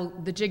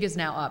 the jig is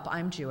now up.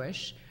 I'm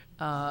Jewish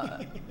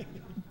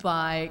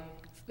by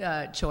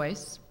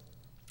choice,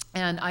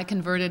 and I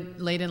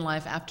converted late in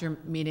life after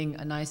meeting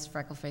a nice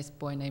freckle-faced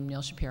boy named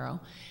Neil Shapiro.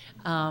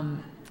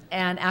 And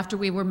after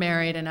we were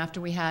married and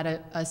after we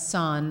had a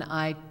son,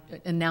 I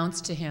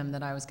announced to him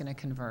that I was going to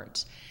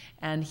convert.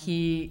 And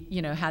he,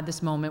 you know, had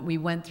this moment. We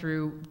went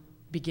through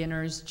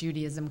beginner's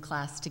Judaism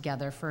class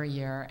together for a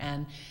year,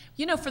 and,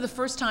 you know, for the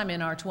first time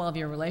in our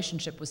 12-year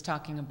relationship was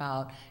talking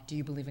about, do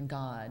you believe in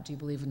God? Do you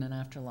believe in an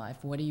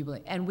afterlife? What do you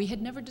believe? And we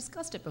had never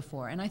discussed it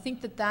before. And I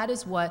think that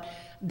is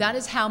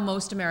how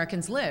most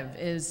Americans live,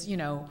 is, you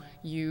know,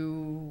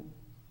 you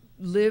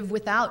live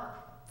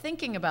without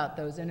thinking about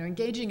those and are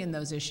engaging in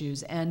those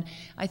issues. And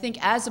I think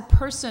as a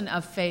person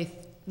of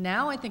faith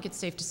now, I think it's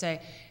safe to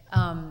say,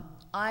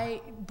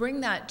 I bring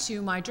that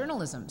to my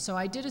journalism. So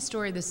I did a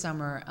story this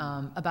summer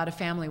about a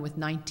family with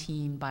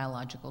 19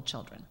 biological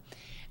children.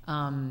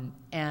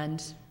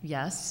 And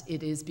yes,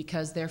 it is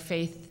because their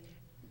faith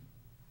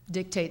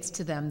dictates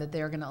to them that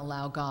they're going to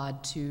allow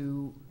God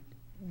to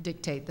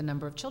dictate the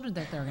number of children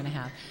that they're going to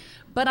have.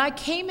 But I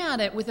came at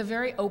it with a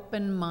very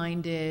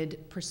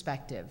open-minded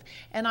perspective.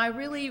 And I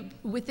really,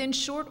 within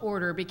short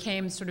order,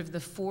 became sort of the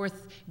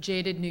fourth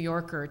jaded New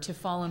Yorker to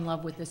fall in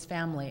love with this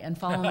family and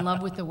fall in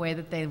love with the way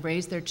that they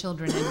raised their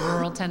children in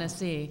rural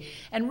Tennessee,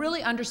 and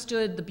really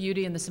understood the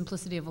beauty and the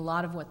simplicity of a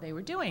lot of what they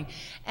were doing.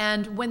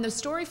 And when the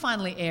story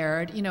finally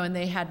aired, you know, and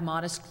they had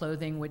modest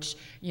clothing, which,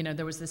 you know,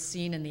 there was this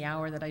scene in the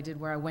hour that I did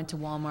where I went to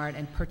Walmart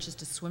and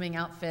purchased a swimming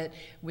outfit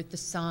with the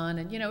son,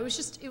 and, you know,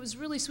 it was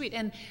really sweet.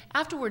 And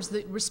afterwards,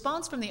 the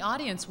response from the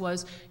audience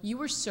was, you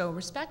were so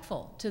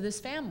respectful to this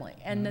family,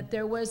 and that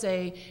there was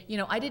I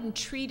didn't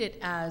treat it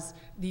as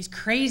these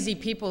crazy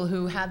people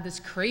who had this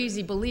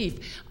crazy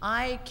belief.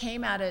 I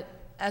came at it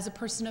as a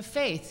person of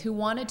faith who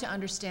wanted to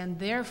understand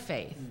their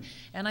faith.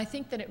 And I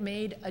think that it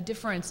made a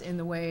difference in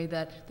the way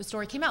that the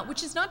story came out,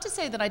 which is not to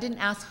say that I didn't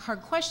ask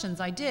hard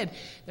questions. I did.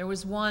 There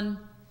was one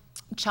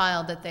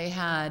child that they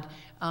had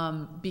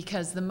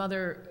because the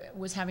mother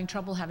was having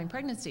trouble having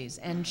pregnancies,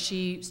 and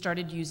she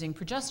started using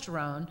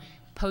progesterone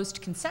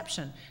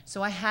post-conception.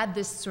 So I had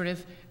this sort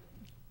of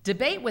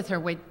debate with her.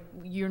 Wait,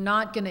 you're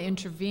not going to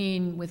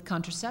intervene with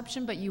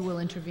contraception, but you will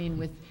intervene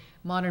with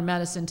modern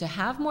medicine to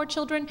have more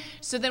children.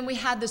 So then we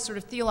had this sort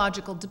of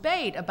theological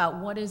debate about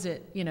what is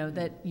it, you know,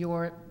 that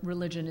your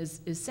religion is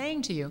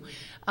saying to you.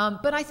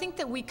 But I think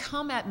that we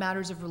come at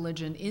matters of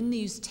religion in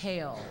these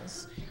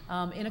tales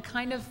in a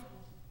kind of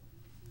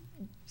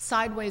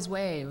sideways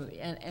way,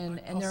 and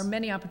there are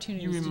many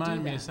opportunities to do that. You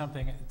remind me of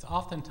something. It's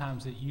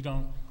oftentimes that you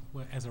don't,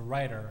 as a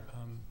writer,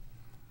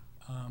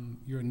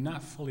 you're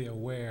not fully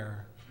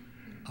aware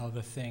of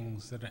the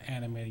things that are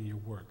animating your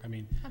work. I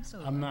mean,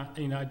 absolutely. I'm not,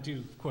 you know, I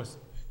do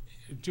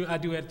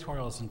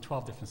editorials on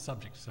 12 different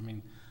subjects. I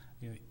mean,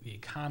 you know, the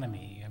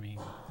economy, I mean,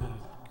 the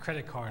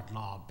credit card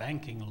law,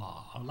 banking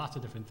law, lots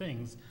of different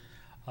things.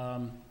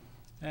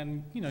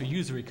 And, you know,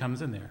 usury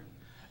comes in there.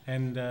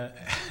 And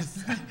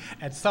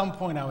at some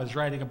point I was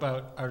writing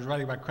about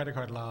credit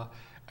card law,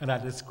 and I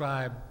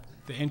described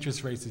the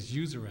interest rates as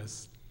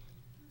usurious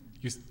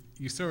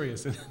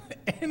in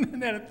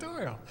an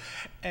editorial.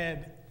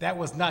 And that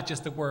was not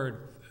just a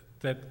word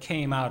that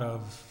came out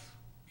of,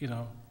 you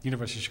know,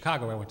 University of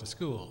Chicago, where I went to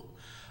school.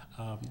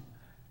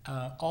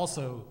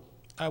 Also,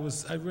 I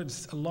read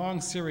a long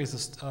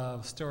series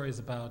of stories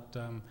about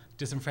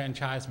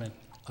disenfranchisement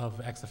of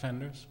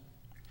ex-offenders,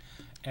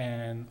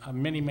 and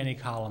many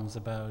columns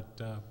about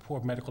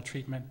poor medical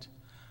treatment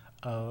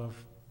of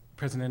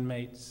prison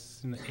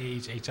inmates and the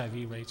AIDS,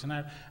 HIV rates. And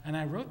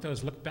I wrote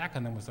those, looked back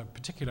on them with a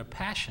particular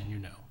passion, you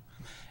know.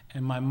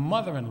 And my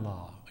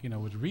mother-in-law, you know,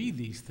 would read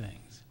these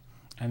things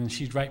And then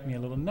she'd write me a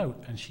little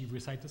note, and she'd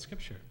recite the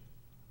scripture.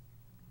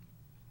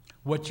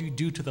 What you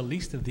do to the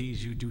least of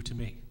these, you do to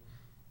me.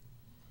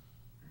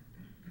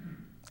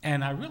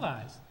 And I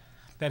realized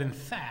that, in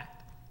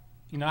fact,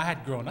 I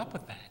had grown up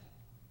with that.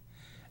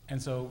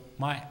 And so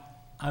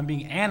I'm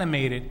being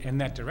animated in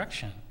that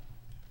direction,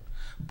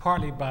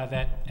 partly by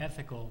that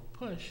ethical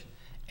push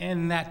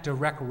and that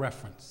direct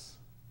reference,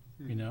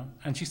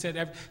 And she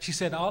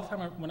said all the time,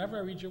 whenever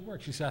I read your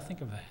work, she said, I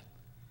think of that.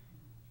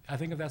 I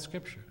think of that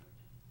scripture,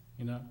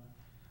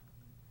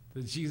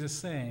 that Jesus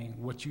saying,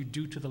 what you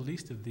do to the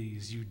least of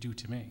these, you do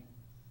to me.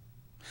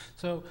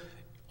 So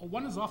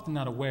one is often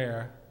not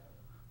aware.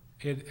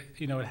 It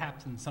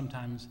happens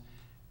sometimes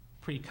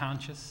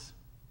pre-conscious,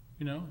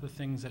 the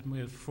things that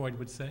Freud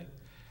would say,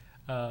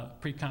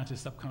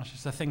 pre-conscious,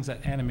 subconscious, the things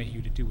that animate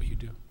you to do what you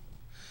do.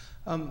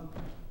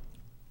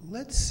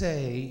 Let's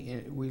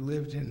say we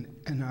lived in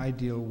an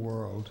ideal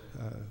world,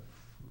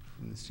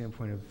 from the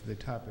standpoint of the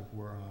topic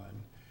we're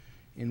on,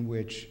 in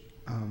which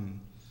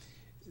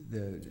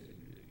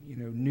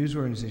news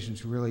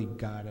organizations really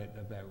got it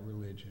about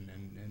religion,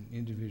 and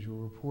individual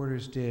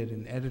reporters did,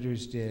 and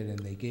editors did, and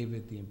they gave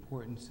it the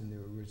importance and the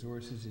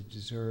resources it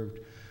deserved.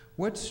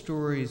 What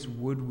stories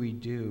would we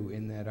do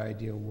in that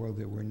ideal world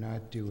that we're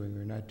not doing,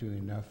 or not doing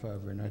enough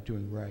of, or not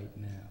doing right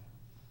now?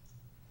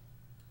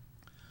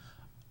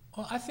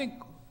 Well, I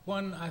think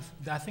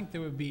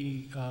there would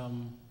be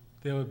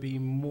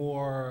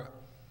more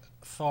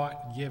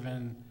thought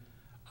given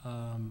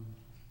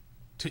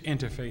to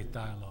interfaith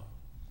dialogue,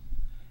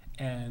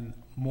 and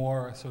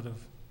more sort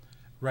of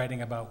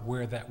writing about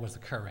where that was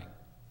occurring.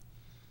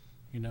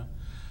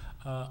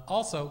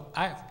 Also,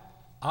 I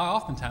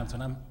oftentimes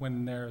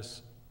when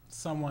there's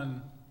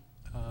someone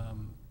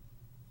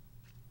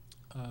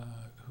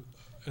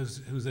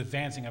who's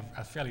advancing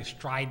a fairly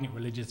strident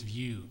religious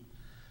view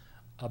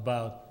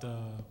about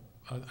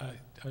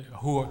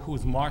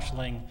who's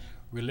marshaling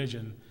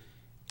religion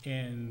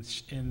in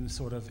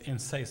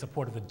say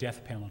support of the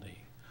death penalty,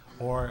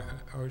 or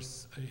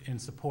in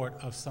support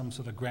of some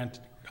sort of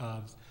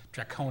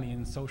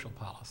draconian social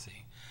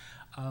policy,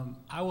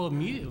 I will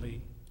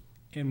immediately,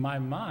 in my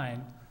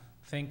mind,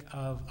 think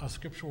of a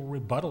scriptural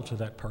rebuttal to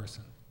that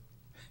person,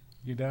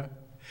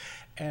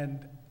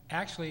 and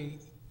actually,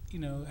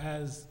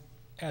 as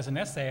an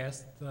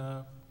essayist,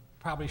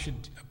 probably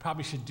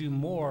should do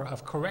more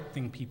of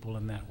correcting people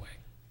in that way,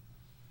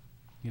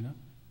 Are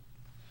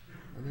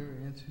there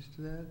answers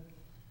to that?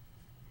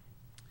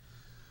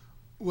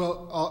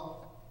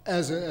 Well,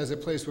 as a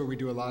place where we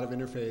do a lot of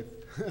interfaith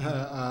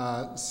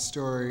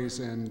stories,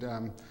 and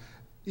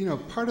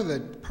part of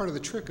the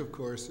trick, of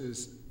course,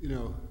 is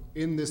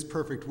in this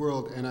perfect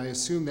world, and I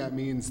assume that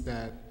means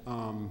that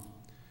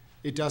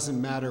it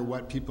doesn't matter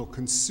what people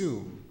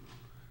consume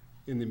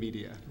in the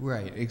media.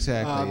 Right,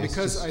 exactly.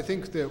 Because I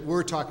think that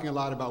we're talking a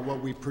lot about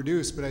what we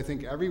produce, but I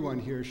think everyone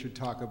here should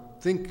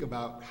think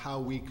about how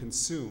we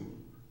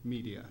consume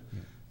media. Yeah.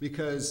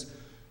 Because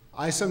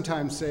I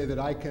sometimes say that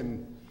I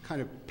can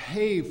kind of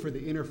pay for the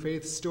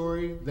interfaith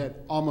story that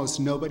almost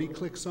nobody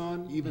clicks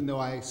on, even though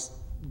I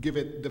give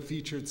it the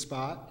featured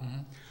spot,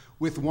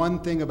 with one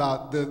thing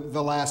about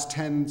the last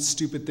 10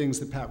 stupid things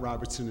that Pat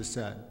Robertson has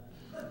said.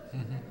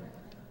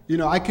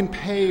 I can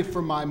pay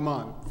for my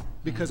month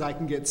because I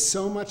can get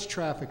so much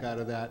traffic out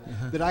of that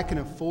that I can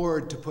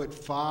afford to put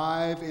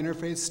 5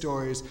 interfaith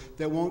stories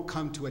that won't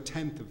come to a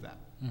 10th of that.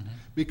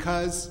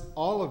 Because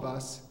all of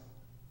us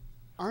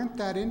aren't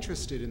that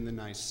interested in the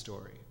nice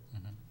story.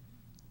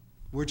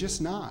 We're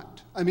just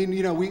not. I mean,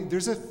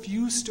 there's a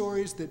few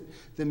stories that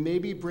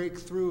maybe break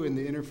through in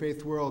the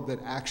interfaith world that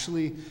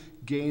actually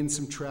gain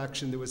some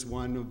traction. There was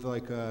one of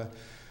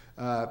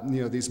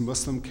these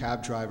Muslim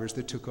cab drivers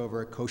that took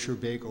over a kosher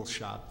bagel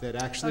shop that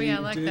actually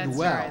did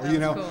well.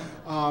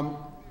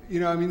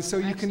 Cool. So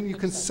you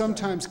can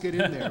sometimes get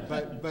in there,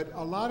 but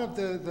a lot of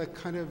the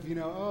kind of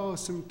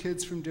some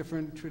kids from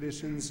different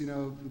traditions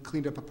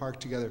cleaned up a park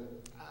together.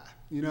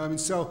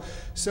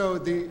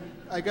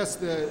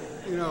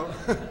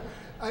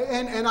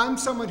 And I'm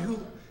someone who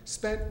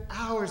spent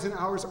hours and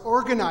hours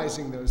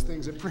organizing those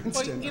things at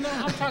Princeton. Well,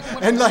 I'm talking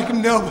about,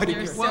 and nobody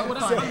cares. I'm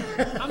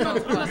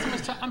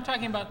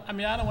talking about,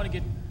 I don't want to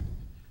get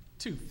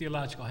too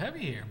theological heavy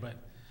here, but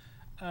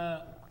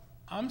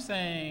I'm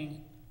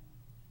saying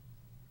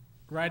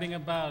writing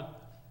about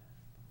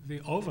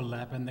the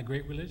overlap in the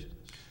great religions.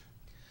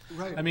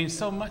 Right.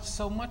 So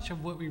much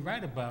of what we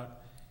write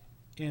about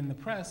in the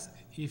press,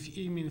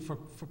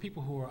 for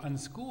people who are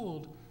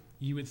unschooled,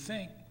 you would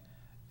think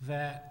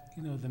that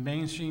the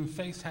mainstream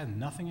faith had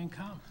nothing in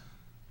common,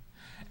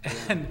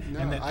 and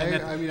that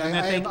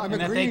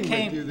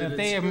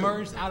they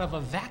emerged out of a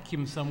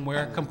vacuum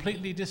somewhere,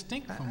 completely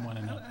distinct from one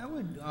another. I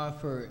would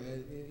offer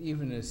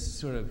even a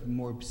sort of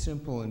more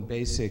simple and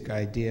basic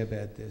idea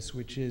about this,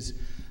 which is,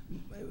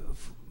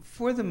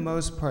 for the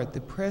most part,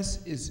 the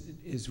press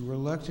is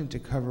reluctant to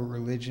cover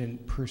religion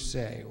per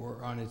se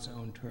or on its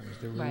own terms,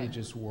 the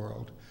religious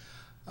world.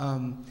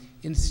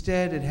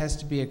 Instead, it has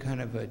to be a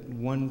kind of a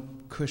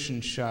one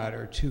cushion shot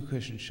or two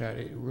cushion shot.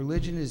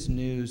 Religion is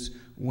news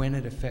when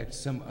it affects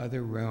some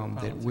other realm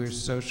that we're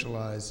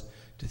socialized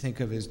to think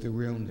of as the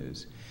real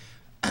news.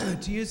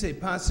 To use a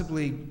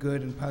possibly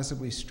good and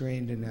possibly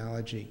strained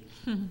analogy,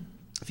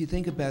 if you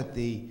think about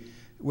the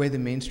way the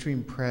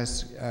mainstream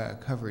press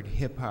covered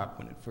hip-hop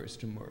when it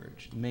first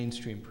emerged, the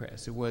mainstream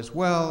press, it was,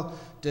 well,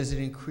 does it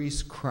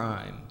increase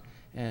crime?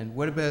 And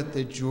what about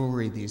the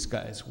jewelry these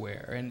guys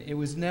wear? And it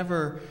was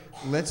never,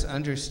 let's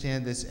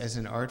understand this as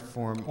an art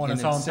form on in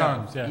its own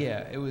itself. terms,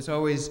 yeah. It was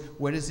always,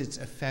 what is its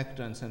effect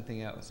on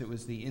something else? It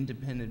was the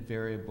independent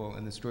variable,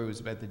 and the story was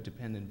about the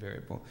dependent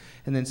variable.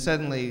 And then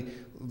suddenly,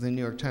 the New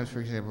York Times,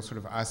 for example, sort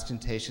of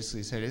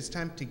ostentatiously said, it's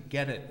time to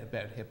get it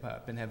about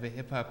hip-hop, and have a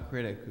hip-hop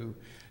critic who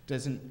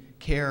doesn't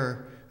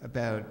care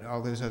about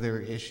all those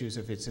other issues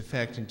of its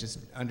effect and just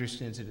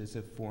understands it as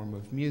a form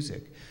of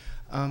music.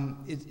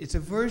 It's a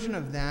version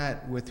of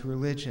that with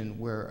religion,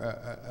 where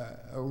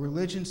a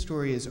religion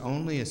story is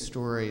only a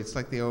story. It's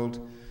like the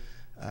old,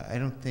 I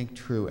don't think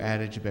true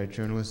adage about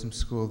journalism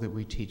school that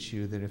we teach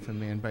you, that if a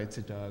man bites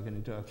a dog and a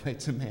dog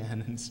bites a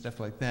man and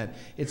stuff like that.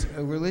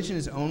 A religion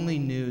is only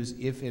news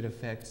if it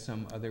affects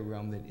some other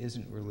realm that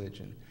isn't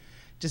religion.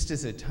 Just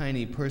as a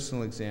tiny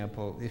personal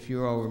example, if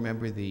you all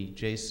remember the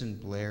Jason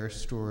Blair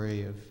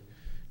story of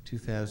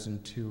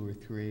 2002 or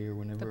 3 or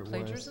whenever it was. The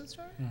plagiarism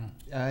story?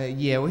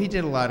 Yeah, well, he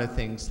did a lot of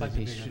things that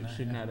he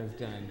should not have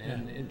done,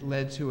 and it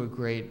led to a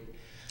great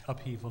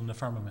upheaval in the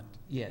firmament.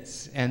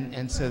 Yes,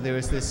 and so there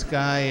was this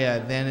guy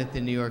then at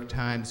the New York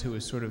Times who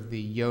was sort of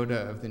the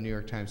Yoda of the New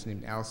York Times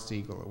named Al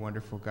Siegel, a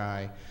wonderful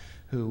guy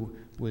who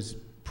was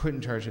put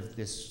in charge of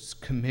this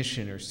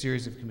commission or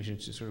series of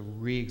commissions to sort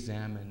of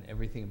re-examine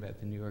everything about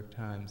the New York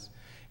Times.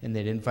 And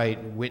they'd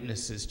invite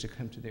witnesses to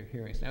come to their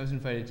hearings. And I was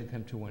invited to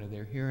come to one of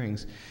their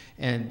hearings.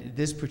 And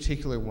this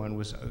particular one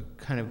was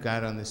kind of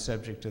got on the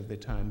subject of the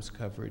Times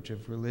coverage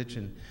of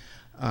religion.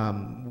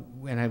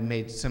 And I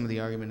made some of the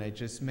argument I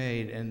just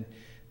made. And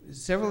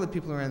several of the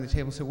people around the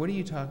table said, what are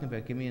you talking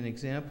about? Give me an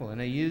example.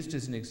 And I used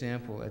as an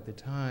example at the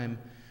time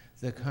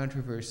the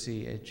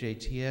controversy at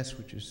JTS,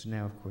 which is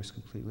now, of course,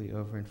 completely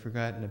over and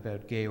forgotten,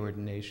 about gay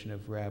ordination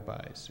of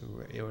rabbis,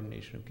 or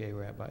ordination of gay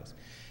rabbis.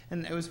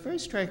 And it was very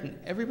striking.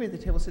 Everybody at the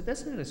table said,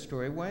 that's not a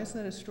story. Why is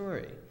that a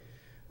story?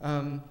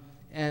 And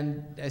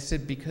I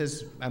said,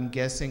 because I'm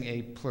guessing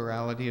a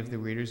plurality of the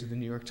readers of the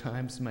New York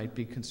Times might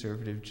be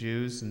conservative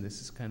Jews, and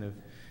this is kind of,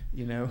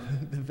 you know,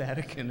 the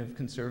Vatican of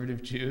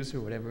conservative Jews,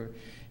 or whatever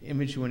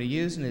image you want to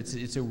use, and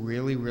it's a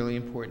really, really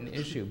important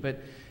issue.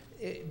 But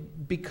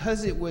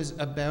because it was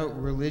about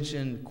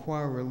religion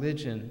qua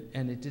religion,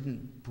 and it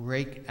didn't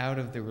break out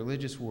of the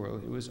religious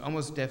world, it was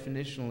almost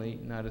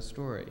definitionally not a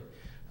story.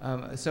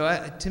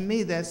 To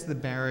me, that's the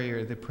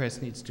barrier the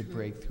press needs to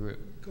break through.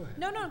 Go ahead.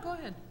 No, go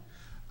ahead.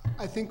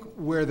 I think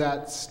where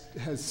that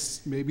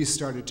has maybe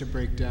started to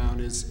break down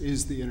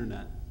is the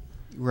internet.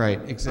 Right,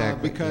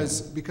 exactly.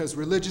 Because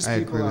religious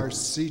people are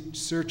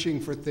searching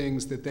for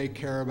things that they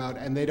care about,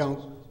 and they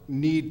don't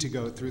need to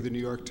go through the New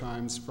York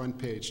Times front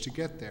page to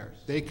get there.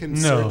 They can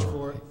search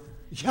for it.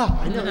 Yeah,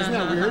 I know, isn't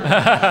that weird?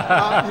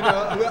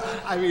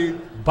 I mean,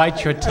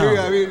 bite your tongue.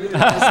 I mean,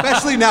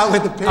 especially now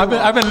with the paywall.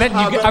 I've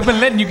been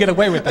letting you get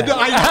away with that.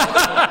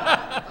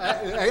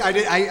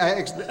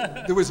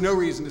 There was no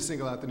reason to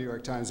single out the New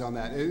York Times on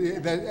that.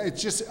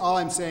 It's just, all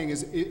I'm saying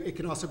is it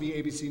can also be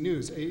ABC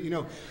News.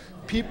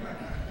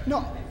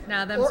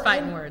 Now them's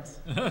fighting words.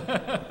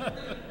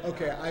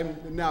 Okay,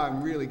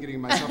 I'm really getting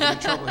myself into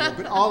trouble here.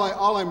 But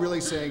all I'm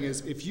really saying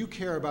is, if you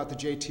care about the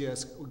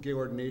JTS gay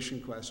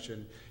ordination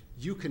question,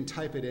 you can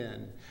type it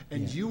in,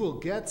 and you will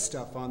get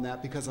stuff on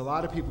that, because a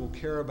lot of people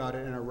care about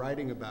it and are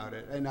writing about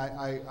it. And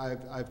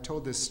I've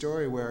told this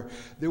story where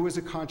there was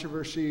a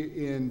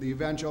controversy in the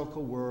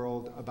evangelical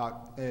world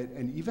about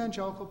an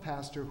evangelical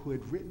pastor who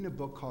had written a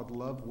book called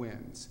Love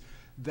Wins,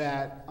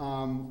 where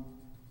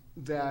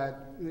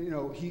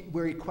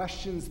he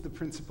questions the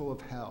principle of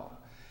hell.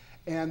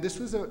 And this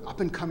was an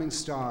up-and-coming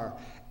star.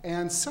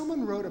 And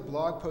someone wrote a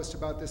blog post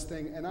about this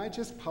thing, and I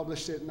just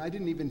published it, and I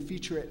didn't even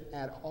feature it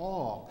at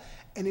all.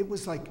 And it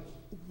was like,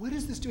 what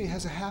is this doing? It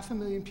has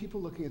 500,000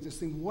 people looking at this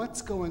thing.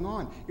 What's going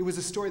on? It was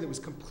a story that was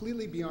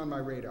completely beyond my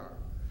radar.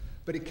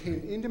 But it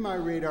came into my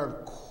radar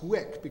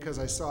quick because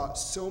I saw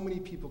so many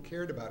people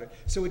cared about it.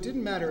 So it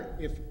didn't matter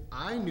if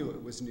I knew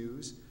it was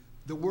news.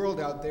 The world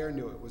out there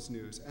knew it was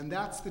news. And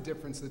that's the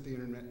difference that the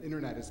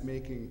internet is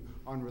making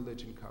on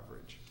religion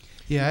coverage.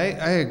 Yeah,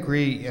 I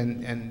agree.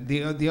 And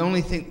the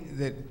only thing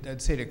that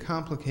I'd say to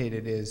complicate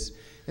it is,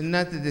 and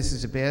not that this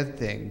is a bad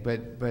thing,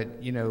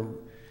 but you know,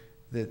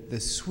 the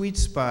sweet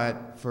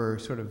spot for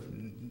sort of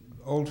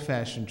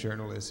old-fashioned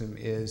journalism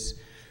is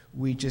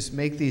we just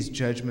make these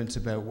judgments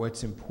about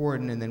what's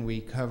important and then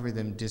we cover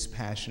them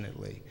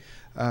dispassionately.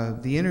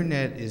 The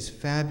internet is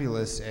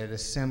fabulous at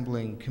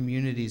assembling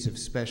communities of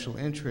special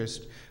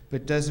interest,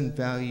 but doesn't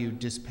value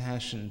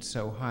dispassion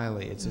so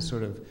highly. It's a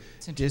sort of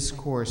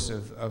discourse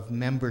of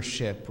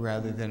membership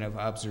rather than of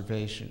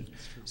observation.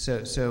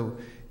 So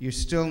you're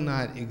still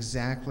not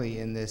exactly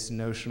in this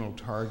notional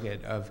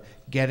target of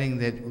getting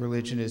that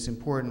religion is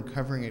important,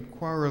 covering it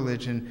qua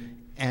religion,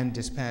 and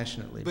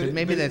dispassionately. But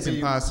maybe that's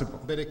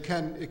impossible. But it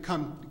can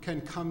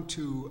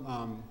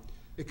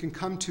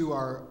come to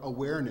our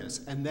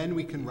awareness, and then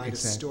we can write a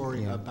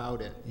story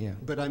about it. Yeah.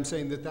 But I'm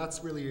saying that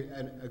that's really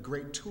a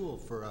great tool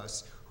for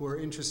us who are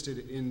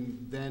interested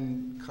in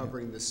then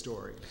covering the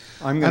story.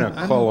 I'm going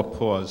to call a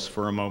pause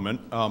for a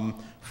moment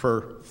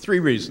for 3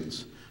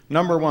 reasons.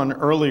 Number one,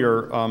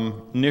 earlier,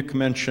 Nick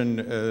mentioned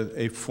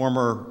a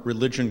former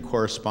religion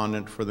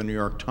correspondent for the New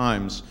York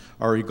Times,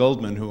 Ari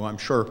Goldman, who I'm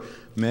sure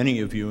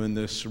many of you in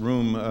this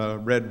room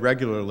read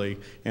regularly,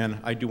 and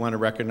I do want to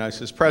recognize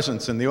his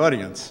presence in the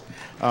audience.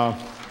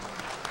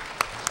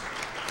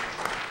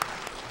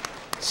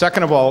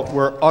 Second of all,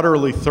 we're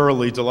utterly,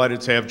 thoroughly delighted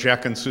to have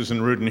Jack and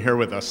Susan Rudin here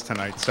with us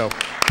tonight. So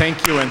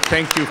thank you, and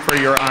thank you for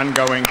your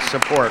ongoing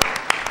support.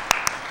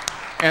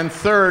 And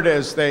third,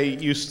 as they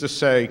used to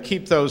say,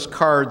 keep those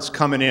cards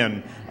coming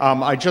in.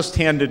 I just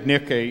handed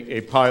Nick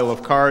a pile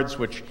of cards,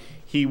 which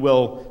he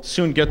will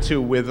soon get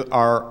to with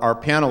our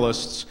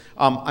panelists.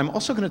 I'm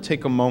also going to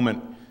take a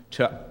moment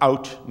to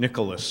out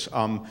Nicholas,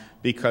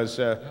 because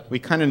we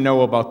kind of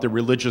know about the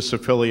religious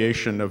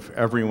affiliation of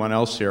everyone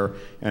else here.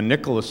 And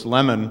Nicholas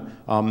Lemann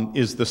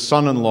is the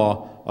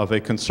son-in-law of a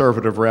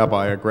conservative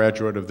rabbi, a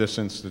graduate of this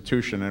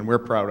institution, and we're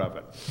proud of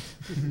it.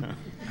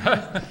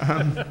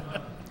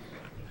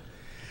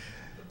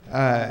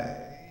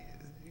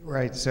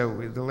 Right,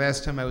 so the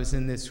last time I was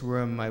in this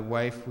room, my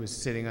wife was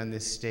sitting on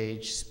this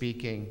stage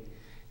speaking,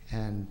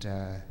 and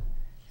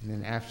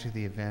then after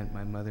the event,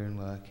 my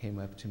mother-in-law came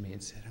up to me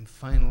and said, "I'm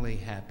finally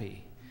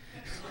happy."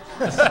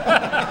 So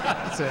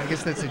I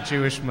guess that's a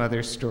Jewish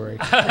mother story.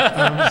 Genius.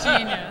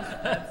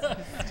 That's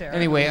hysterical.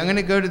 Anyway, I'm going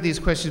to go to these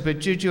questions, but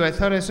Juju, I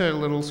thought I saw a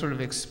little sort of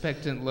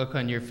expectant look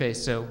on your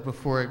face, so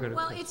before I go to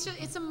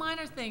it's a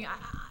minor thing.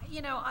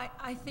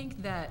 I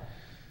think that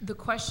the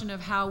question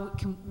of how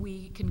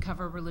we can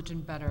cover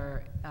religion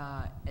better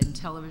in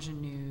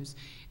television news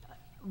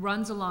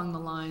runs along the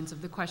lines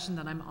of the question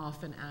that I'm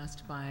often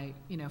asked by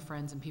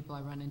friends and people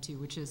I run into,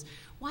 which is,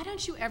 why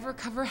don't you ever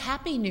cover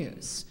happy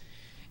news?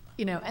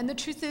 And the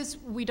truth is,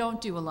 we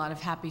don't do a lot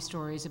of happy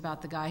stories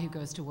about the guy who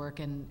goes to work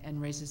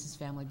and raises his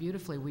family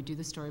beautifully. We do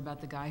the story about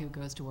the guy who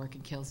goes to work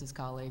and kills his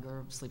colleague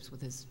or sleeps with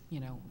his,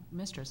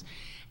 mistress.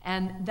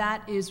 And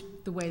that is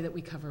the way that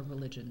we cover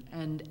religion.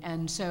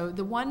 And so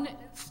the one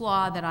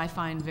flaw that I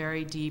find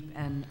very deep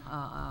and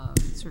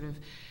sort of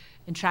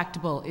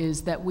intractable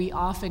is that we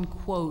often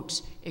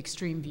quote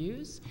extreme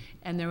views.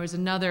 And there was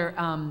another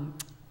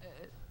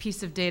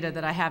piece of data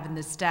that I have in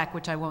this stack,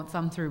 which I won't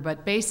thumb through,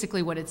 but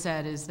basically what it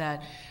said is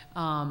that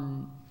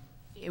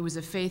it was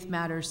a Faith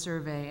Matters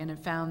survey, and it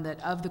found that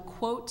of the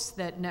quotes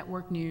that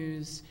network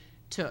news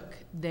took,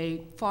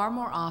 they far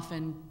more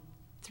often,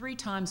 3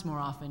 times more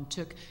often,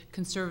 took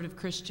conservative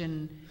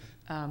Christian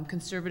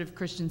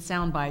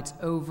sound bites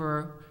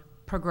over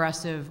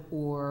progressive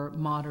or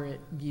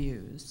moderate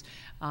views.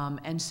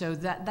 And so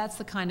that's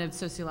the kind of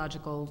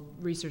sociological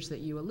research that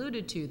you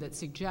alluded to that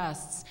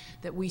suggests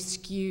that we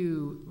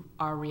skew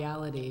our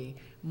reality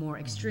more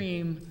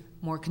extreme,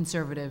 more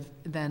conservative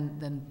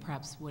than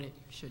perhaps what it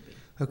should be.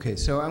 Okay,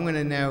 so I'm going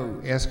to now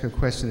ask a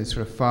question that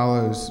sort of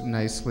follows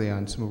nicely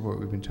on some of what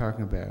we've been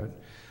talking about.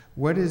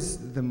 What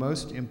is the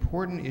most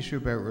important issue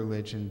about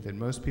religion that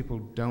most people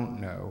don't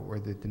know or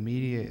that the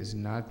media is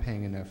not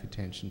paying enough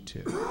attention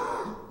to?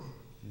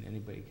 And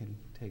anybody can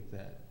take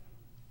that.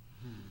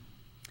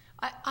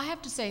 I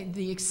have to say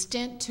the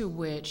extent to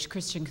which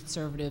Christian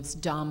conservatives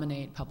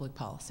dominate public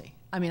policy.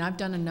 I mean, I've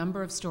done a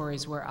number of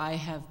stories where I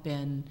have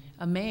been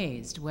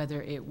amazed,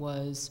 whether it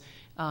was,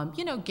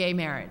 gay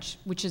marriage,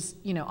 which is,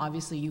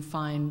 obviously you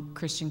find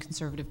Christian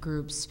conservative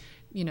groups,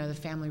 the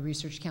Family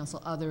Research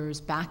Council,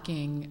 others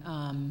backing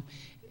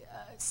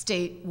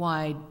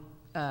statewide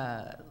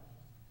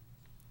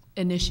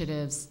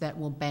initiatives that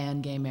will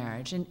ban gay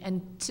marriage.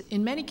 And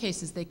in many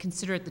cases, they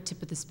consider it the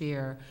tip of the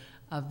spear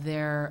of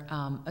their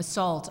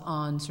assault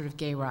on sort of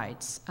gay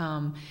rights.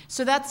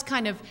 So that's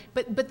kind of,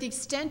 but the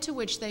extent to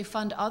which they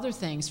fund other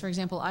things, for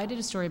example, I did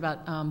a story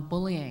about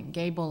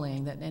gay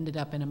bullying that ended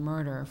up in a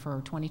murder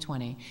for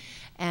 2020.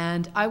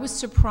 And I was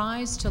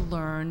surprised to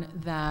learn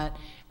that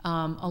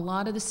a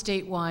lot of the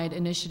statewide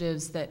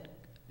initiatives that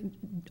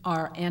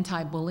are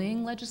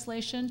anti-bullying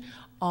legislation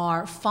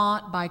are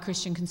fought by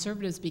Christian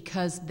conservatives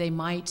because they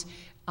might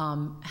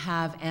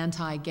have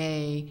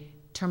anti-gay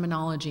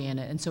terminology in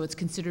it, and so it's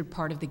considered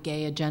part of the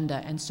gay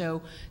agenda. And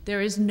so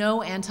there is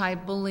no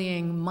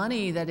anti-bullying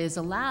money that is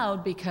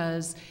allowed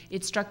because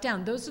it's struck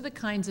down. Those are the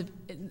kinds of,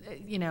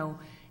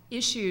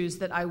 issues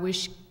that I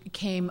wish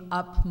came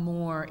up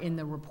more in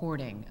the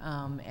reporting.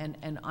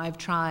 And I've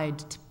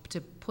tried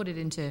put it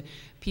into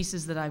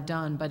pieces that I've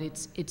done, but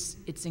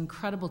it's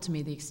incredible to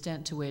me the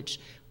extent to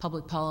which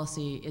public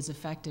policy is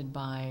affected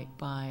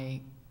by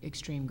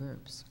extreme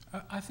groups.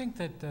 I think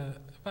that,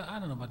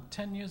 about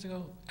 10 years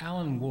ago,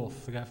 Alan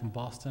Wolfe, the guy from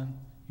Boston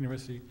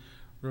University,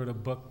 wrote a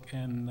book,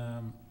 and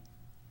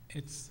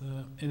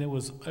it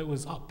was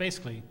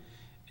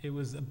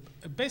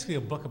basically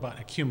a book about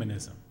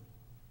ecumenism.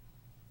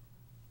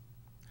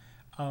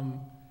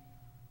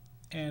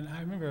 And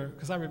I remember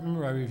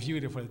I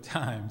reviewed it for the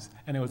Times,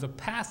 and there was a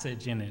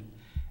passage in it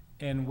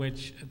in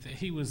which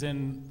he was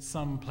in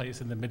some place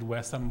in the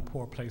Midwest, some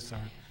poor place in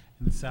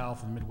the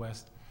South and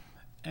Midwest,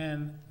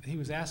 and he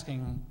was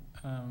asking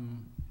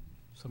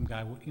some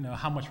guy,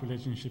 how much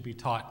religion should be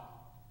taught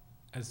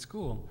at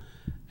school.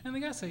 And the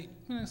guy said,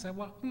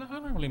 well, I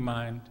don't really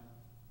mind,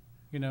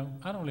 I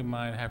don't really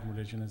mind having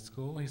religion at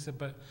school. He said,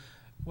 but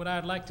what I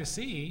would like to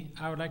see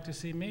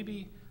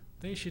maybe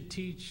they should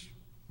teach,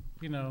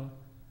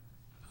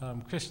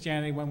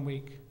 Christianity one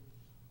week,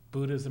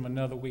 Buddhism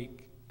another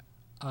week,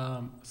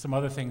 some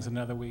other things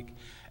another week.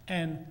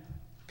 And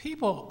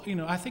people,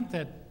 I think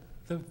that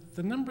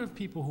the number of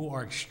people who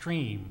are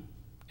extreme,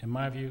 in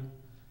my view,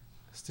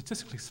 a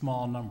statistically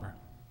small number.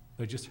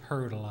 They're just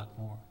heard a lot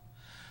more.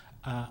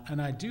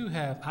 And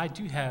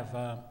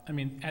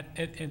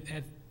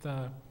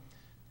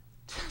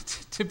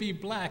to be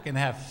black and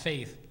have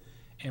faith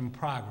in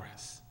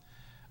progress,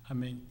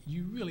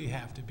 you really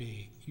have to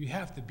be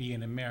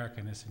an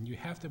Americanist, and you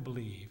have to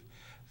believe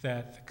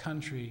that the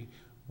country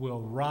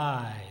will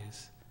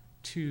rise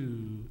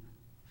to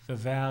the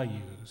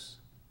values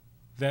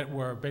that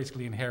were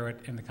basically inherent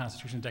in the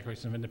Constitution and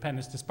Declaration of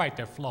Independence, despite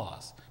their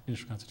flaws in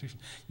the Constitution.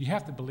 You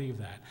have to believe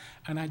that.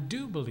 And I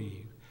do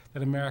believe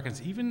that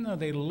Americans, even though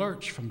they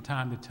lurch from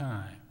time to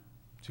time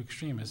to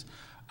extremists,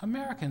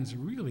 Americans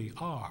really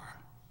are.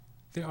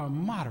 They are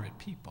moderate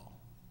people.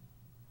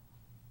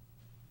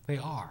 They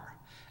are.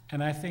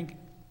 And I think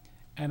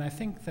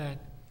that,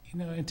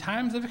 in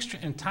times of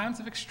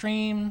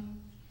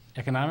extreme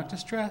economic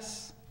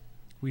distress,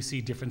 we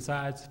see different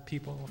sides of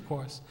people, of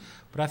course.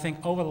 But I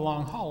think over the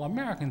long haul,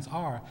 Americans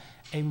are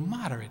a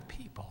moderate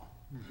people.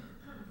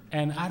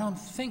 And I don't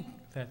think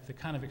that the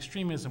kind of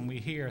extremism we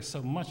hear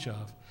so much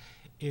of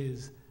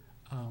is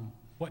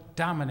what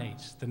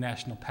dominates the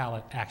national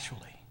palate,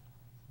 actually.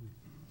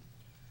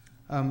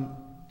 Do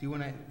you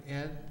want to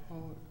add,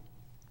 Paul?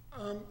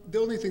 The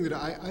only thing that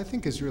I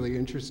think is really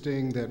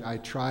interesting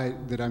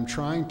that I'm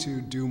trying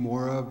to do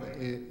more of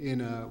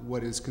in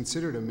what is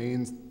considered a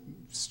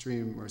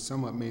mainstream or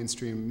somewhat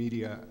mainstream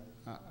media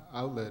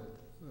outlet,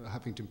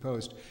 Huffington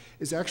Post,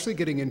 is actually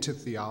getting into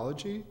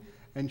theology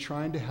and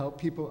trying to help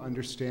people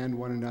understand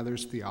one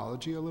another's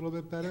theology a little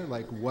bit better,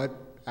 like what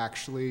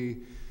actually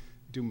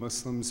do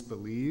Muslims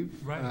believe,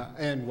 right.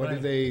 And what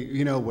right. do they,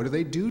 what do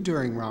they do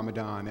during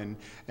Ramadan,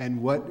 and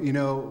what,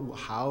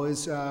 how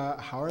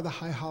are the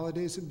high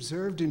holidays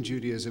observed in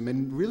Judaism,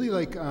 and really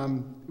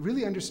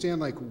really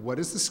understand what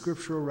is the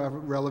scriptural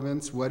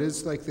relevance, what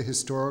is the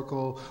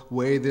historical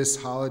way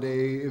this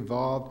holiday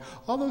evolved,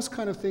 all those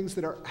kind of things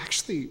that are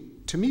actually,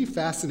 to me,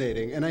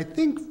 fascinating, and I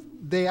think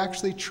they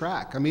actually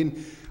track.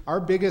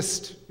 Our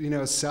biggest,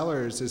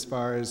 sellers as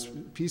far as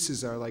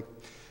pieces are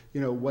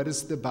what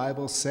does the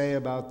Bible say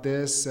about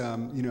this?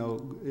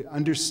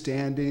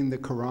 Understanding the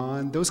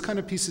Quran, those kind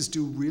of pieces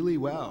do really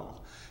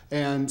well,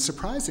 and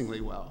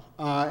surprisingly well.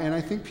 And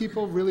I think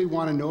people really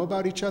want to know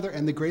about each other.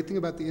 And the great thing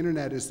about the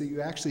internet is that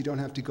you actually don't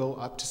have to go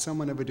up to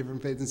someone of a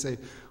different faith and say,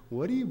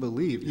 "What do you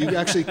believe?" You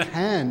actually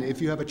can,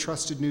 if you have a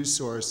trusted news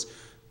source,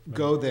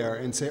 go there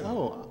and say,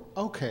 "Oh,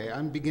 okay,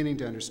 I'm beginning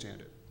to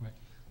understand it." Right.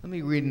 Let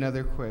me read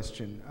another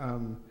question.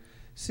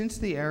 Since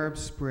the Arab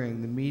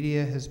Spring, the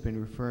media has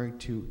been referring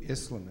to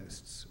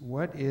Islamists.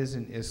 What is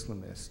an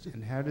Islamist,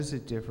 and how does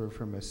it differ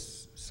from a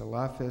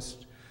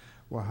Salafist,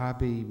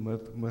 Wahhabi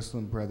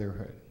Muslim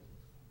Brotherhood?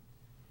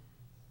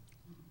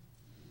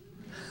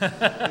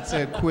 It's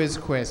a quiz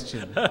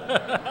question.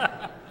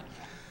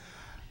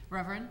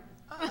 Reverend?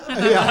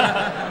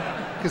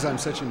 Yeah, because I'm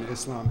such an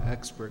Islam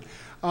expert.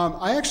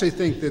 I actually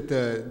think that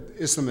the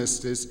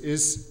Islamist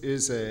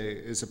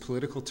is a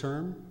political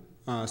term.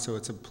 So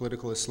it's a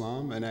political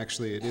Islam, and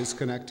actually it is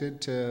connected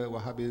to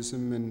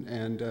Wahhabism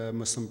and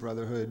Muslim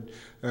Brotherhood,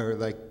 or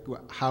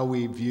how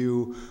we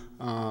view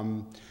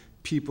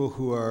people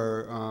who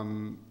are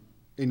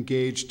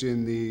engaged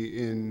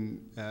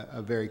in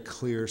a very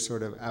clear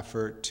sort of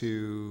effort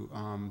to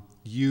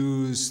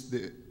use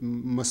the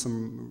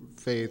Muslim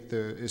faith,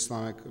 the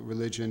Islamic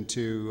religion,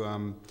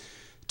 to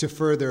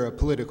further a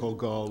political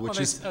goal, which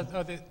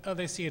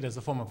they see it as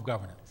a form of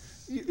governance.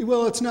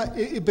 Well, it's not,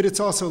 but it's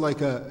also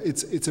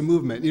it's a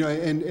movement,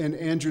 and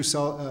Andrew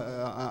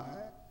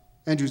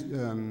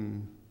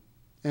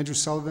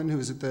Sullivan, who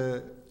is at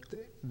the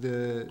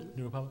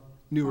New Republic.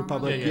 New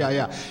Republic,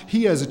 yeah.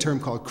 He has a term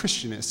called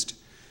Christianist,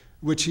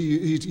 which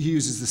he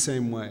uses the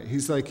same way.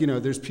 He's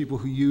there's people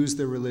who use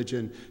their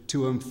religion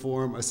to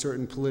inform a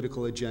certain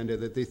political agenda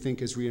that they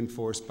think is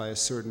reinforced by a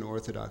certain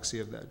orthodoxy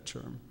of that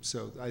term.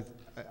 So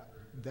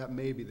that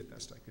may be the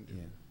best I can do.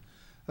 Yeah.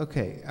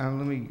 Okay, let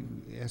me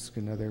ask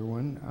another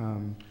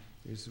one.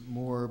 There's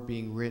more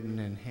being written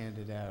and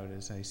handed out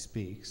as I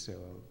speak, so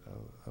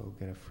I'll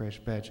get a fresh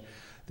batch.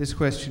 This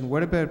question,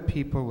 what about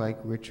people like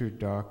Richard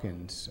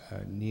Dawkins,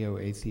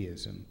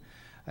 neo-atheism?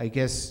 I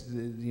guess,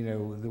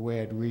 the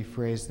way I'd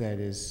rephrase that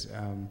is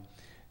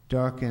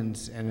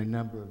Dawkins and a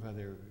number of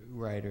other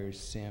writers,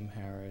 Sam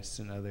Harris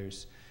and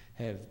others,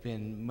 have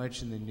been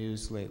much in the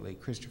news lately.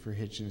 Christopher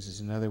Hitchens is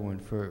another one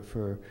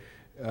for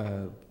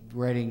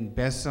writing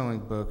best-selling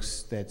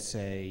books that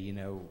say,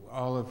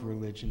 all of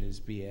religion is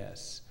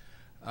BS.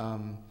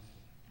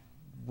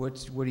 What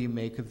do you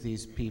make of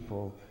these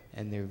people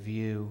and their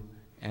view,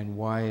 and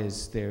why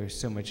is there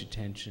so much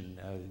attention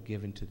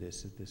given to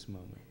this at this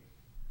moment?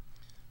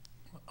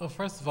 Well,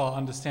 first of all,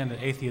 understand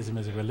that atheism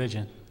is a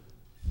religion.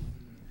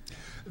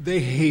 They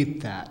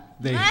hate that.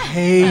 They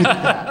hate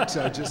that.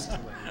 So just.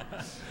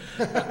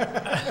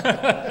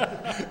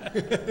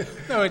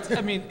 No, it's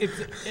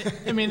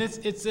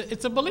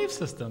a belief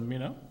system,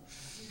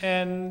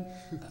 and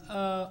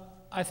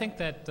I think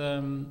that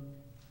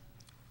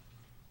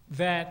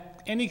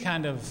that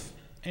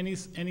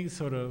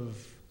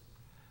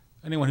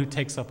anyone who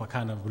takes up a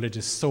kind of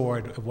religious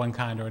sword of one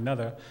kind or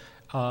another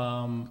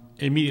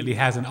immediately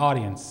has an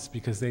audience,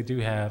 because they do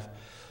have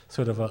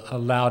sort of a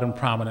loud and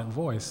prominent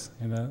voice,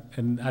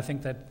 and I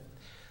think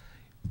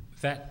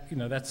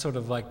that's sort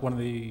of like one of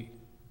the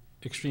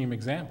extreme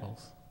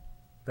examples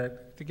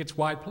that gets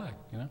wide play.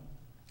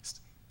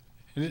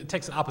 It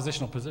takes an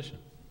oppositional position.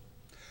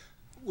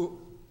 Well,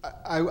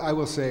 I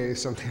will say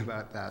something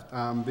about that,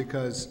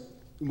 because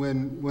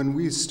when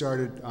we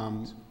started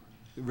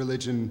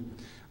religion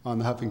on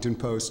the Huffington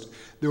Post,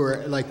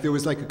 there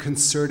was a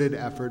concerted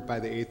effort by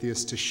the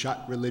atheists to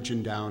shut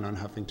religion down on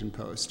Huffington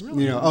Post.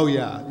 Really?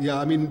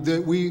 I mean,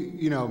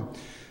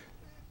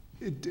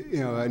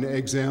 an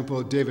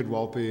example, David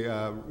Wolpe,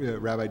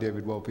 Rabbi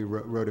David Wolpe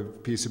wrote a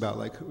piece about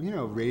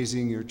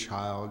raising your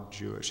child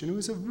Jewish, and it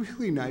was a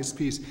really nice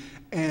piece,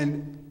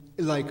 and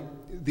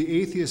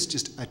the atheists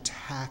just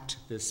attacked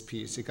this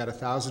piece. It got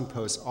 1,000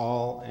 posts,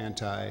 all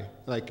anti,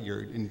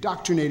 you're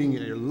indoctrinating,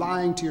 you're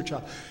lying to your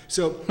child.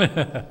 How do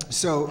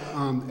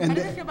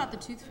they feel about the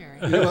tooth fairy?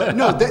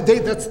 No,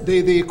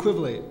 they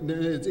equivalent.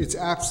 It's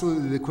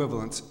absolutely the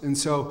equivalence. And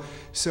so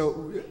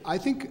I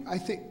think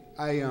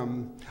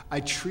I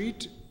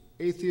treat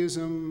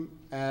atheism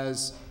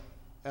as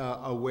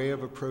a way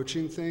of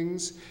approaching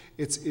things.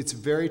 It's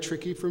very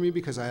tricky for me,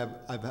 because I have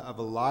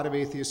a lot of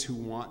atheists who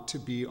want to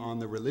be on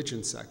the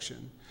religion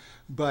section,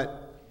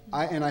 but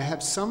I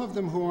have some of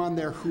them who are on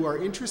there who are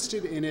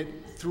interested in it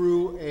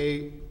through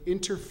a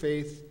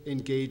interfaith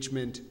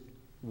engagement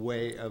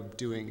way of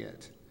doing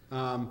it.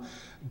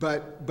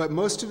 But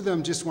most of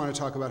them just want to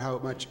talk about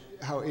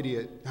how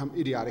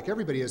idiotic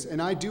everybody is.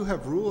 And I do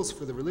have rules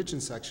for the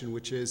religion section,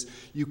 which is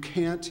you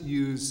can't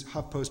use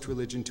HuffPost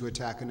religion to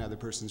attack another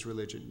person's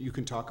religion. You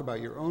can talk about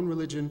your own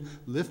religion,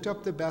 lift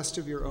up the best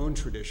of your own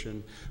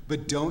tradition,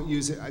 but don't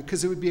use it,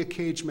 because it would be a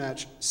cage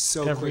match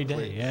so every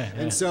quickly. Day, yeah.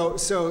 And so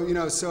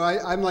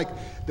I'm like,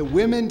 the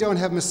women don't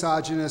have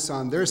misogynists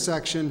on their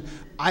section.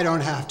 I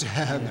don't have to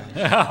have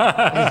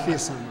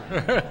atheists on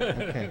mine.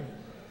 Okay.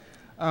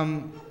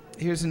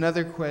 Here's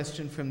another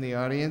question from the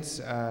audience,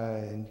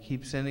 and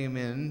keep sending them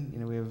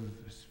in. We have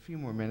a few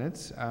more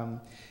minutes.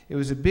 It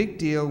was a big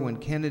deal when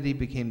Kennedy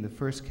became the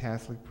first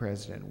Catholic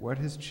president. What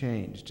has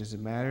changed? Does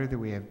it matter that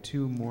we have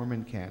 2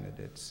 Mormon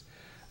candidates?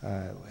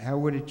 How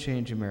would it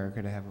change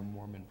America to have a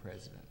Mormon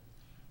president?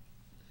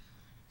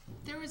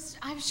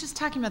 I was just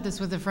talking about this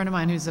with a friend of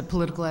mine who's a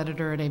political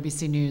editor at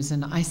ABC News,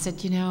 and I said,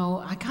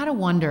 I kind of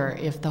wonder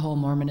if the whole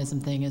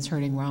Mormonism thing is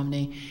hurting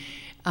Romney.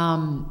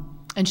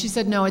 And she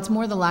said, no, it's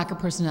more the lack of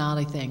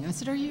personality thing. I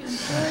said, are you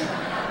sure?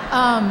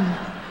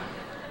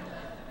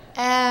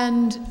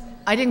 And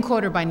I didn't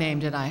quote her by name,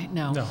 did I?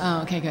 No.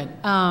 Oh, okay, good.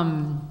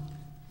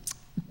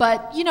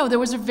 But, there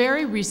was a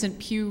very recent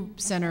Pew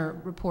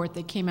Center report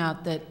that came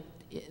out that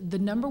the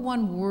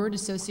 #1 word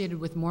associated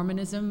with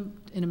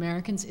Mormonism in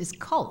Americans is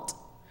cult.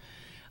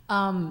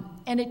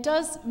 And it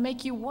does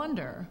make you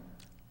wonder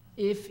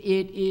if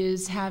it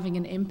is having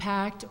an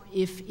impact,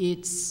 if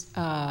it's,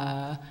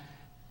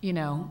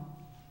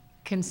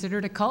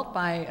 considered a cult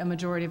by a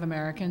majority of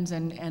Americans,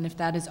 and if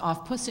that is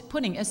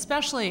off-putting,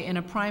 especially in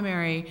a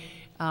primary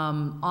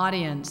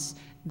audience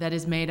that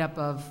is made up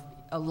of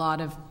a lot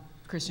of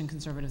Christian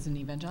conservatives and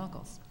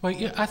evangelicals. Well,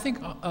 yeah, I think,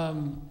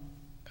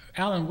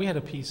 Alan, we had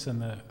a piece in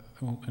the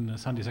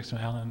Sunday section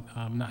of Alan,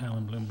 not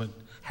Alan Bloom, but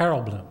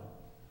Harold Bloom,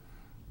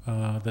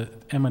 the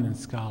eminent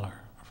scholar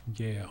from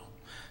Yale,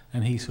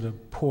 and he sort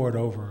of poured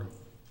over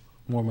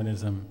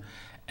Mormonism,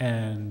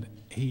 and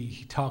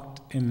he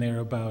talked in there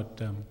about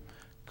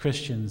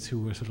Christians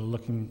who were sort of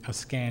looking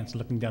askance,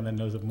 looking down the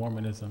nose of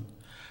Mormonism,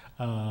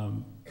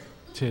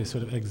 to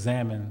sort of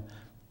examine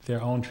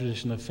their own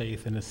tradition of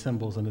faith and the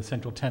symbols and the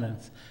central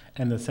tenets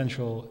and the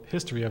central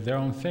history of their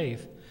own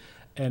faith,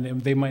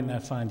 and they might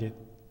not find it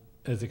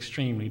as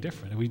extremely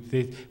different.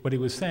 What he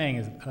was saying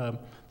is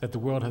that the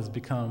world has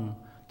become,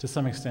 to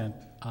some extent,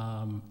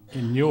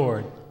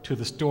 inured to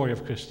the story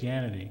of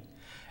Christianity,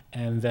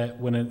 And that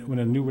when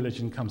a new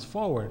religion comes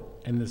forward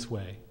in this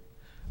way,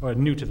 or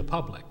new to the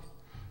public,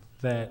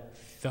 that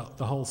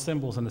the whole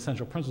symbols and the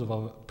central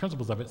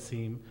principles of it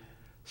seem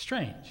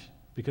strange.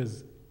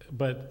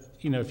 But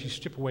if you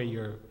strip away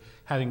your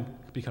having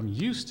become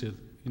used to,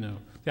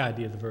 the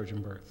idea of the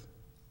virgin birth,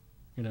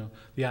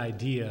 the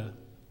idea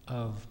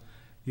of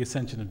the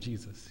ascension of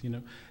Jesus,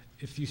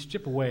 if you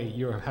strip away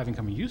your having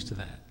come used to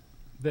that,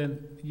 then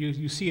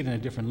you see it in a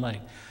different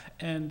light.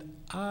 And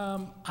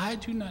I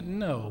do not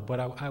know, but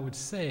I would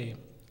say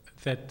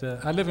that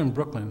I live in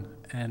Brooklyn,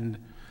 and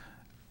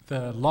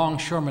the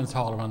Longshoremen's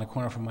Hall around the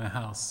corner from my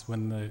house,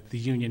 when the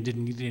Union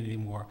didn't need it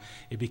anymore,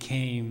 it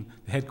became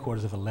the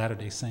headquarters of the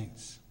Latter-day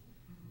Saints.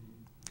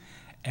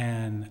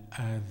 And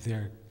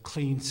they're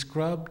clean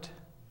scrubbed,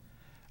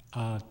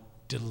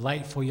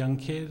 delightful young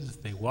kids.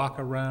 They walk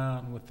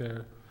around with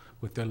their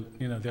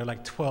they're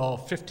like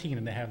 12, 15,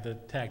 and they have the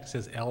tag that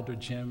says Elder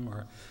Jim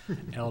or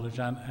Elder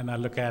John. And I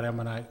look at them,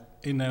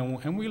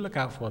 and we look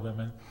out for them.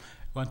 And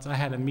once I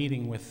had a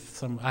meeting with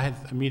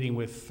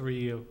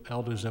 3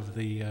 elders of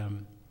the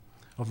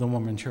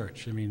Mormon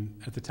Church. I mean,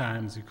 at the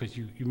times, because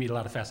you meet a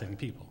lot of fascinating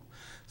people.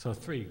 So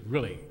 3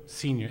 really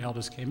senior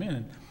elders came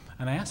in,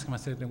 and I asked them, I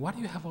said, why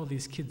do you have all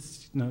these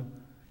kids,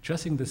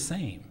 dressing the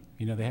same?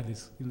 They have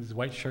these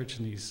white shirts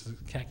and these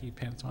khaki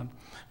pants on. And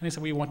they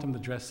said, we want them to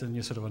dress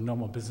in sort of a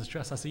normal business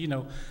dress. I said,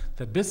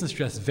 the business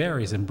dress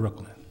varies in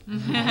Brooklyn.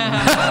 And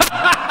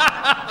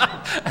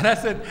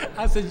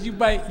I said, you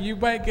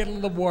might get a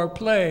little more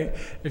play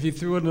if you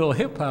threw a little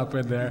hip hop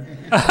in there.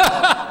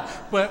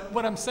 But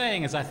what I'm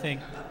saying is, I think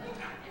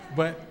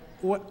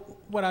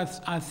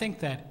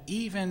that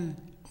even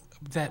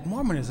that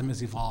Mormonism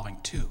is evolving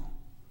too.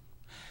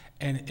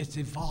 And it's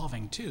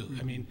evolving too.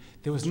 I mean,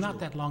 there was not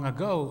that long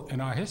ago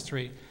in our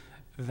history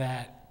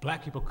that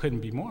black people couldn't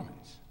be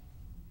Mormons.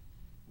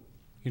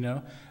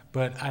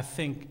 But I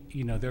think,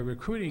 they're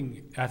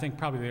recruiting, I think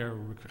probably I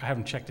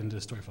haven't checked into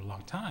this story for a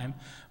long time,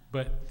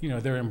 but,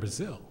 they're in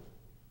Brazil.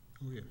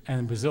 Oh, yeah.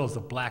 And Brazil is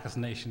the blackest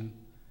nation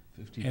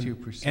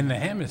 52% in the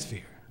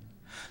hemisphere.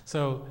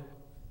 So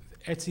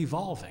it's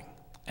evolving.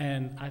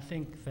 And I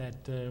think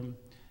that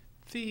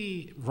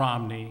the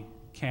Romney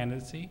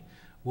candidacy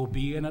will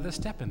be another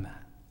step in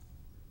that.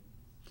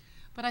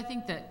 But I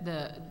think that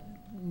the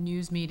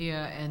news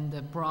media and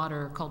the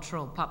broader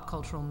pop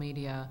cultural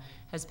media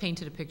has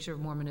painted a picture of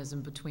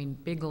Mormonism between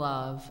Big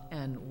Love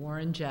and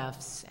Warren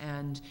Jeffs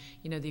and,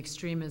 the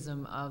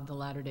extremism of the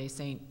Latter-day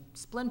Saint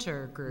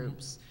splinter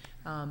groups,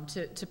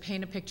 to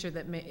paint a picture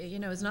that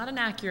is not an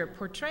accurate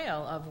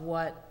portrayal of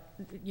what,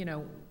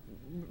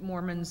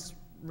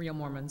 real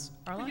Mormons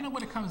are like.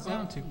 What it comes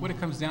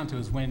down to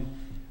is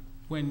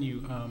when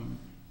you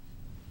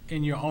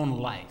in your own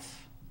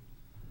life,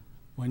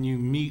 when you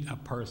meet a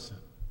person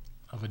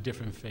of a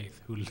different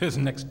faith who lives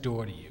next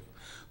door to you,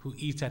 who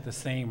eats at the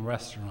same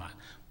restaurant,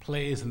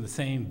 plays in the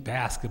same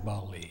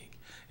basketball league,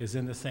 is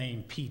in the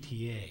same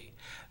PTA,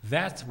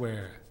 that's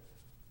where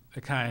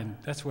the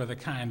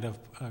kind of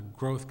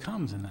growth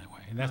comes in that way.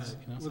 And that's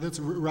Well, that's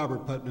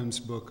Robert Putnam's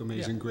book,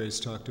 Amazing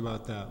Grace, talked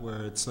about that,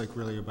 where it's like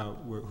really about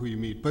who you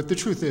meet. But the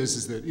truth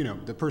is that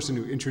the person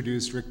who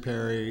introduced Rick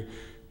Perry,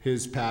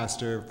 his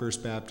pastor,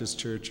 First Baptist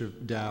Church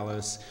of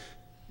Dallas,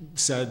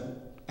 said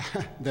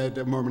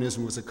that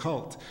Mormonism was a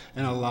cult,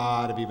 and a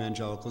lot of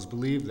evangelicals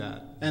believe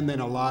that. And then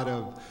a lot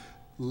of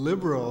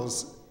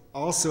liberals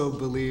also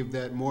believe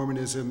that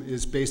Mormonism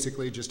is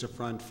basically just a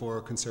front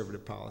for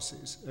conservative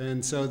policies.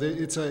 And so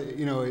it's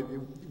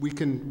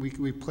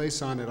we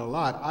place on it a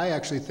lot. I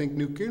actually think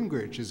Newt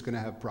Gingrich is going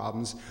to have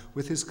problems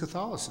with his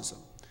Catholicism.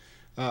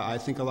 I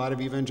think a lot of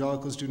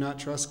evangelicals do not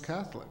trust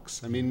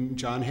Catholics. I mean,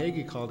 John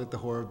Hagee called it the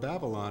Whore of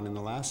Babylon in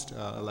the last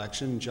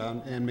election.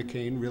 And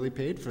McCain really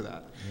paid for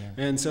that.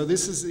 Yeah. And so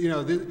this is,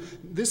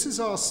 this is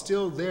all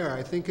still there.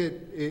 I think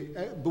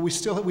but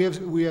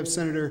we have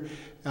Senator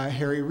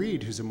Harry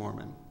Reid, who's a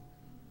Mormon.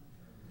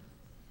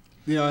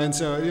 And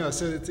so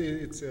so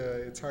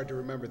it's hard to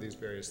remember these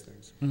various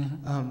things.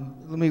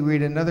 Mm-hmm. Let me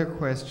read another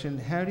question.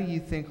 How do you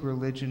think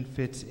religion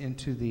fits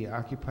into the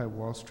Occupy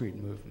Wall Street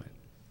movement?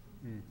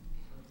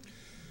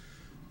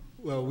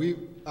 Well,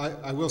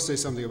 I will say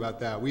something about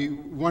that.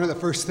 One of the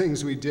first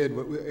things we did,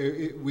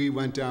 we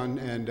went down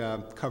and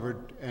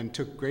covered and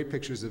took great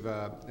pictures of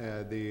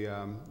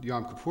the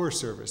Yom Kippur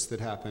service that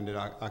happened at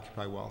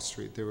Occupy Wall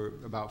Street. There were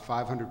about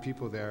 500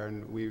 people there,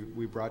 and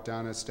we brought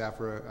down a staff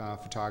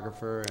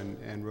photographer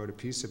and wrote a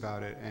piece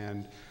about it.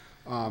 And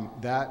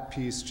that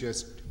piece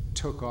just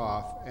took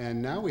off,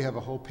 and now we have a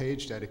whole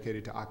page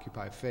dedicated to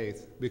Occupy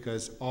Faith,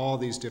 because all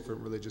these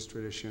different religious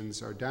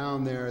traditions are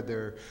down there.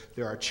 There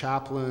are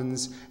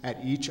chaplains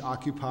at each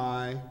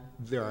Occupy.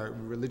 There are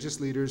religious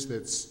leaders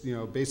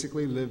that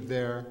basically live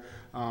there,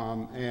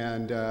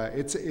 and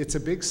it's a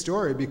big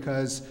story,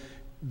 because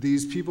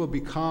these people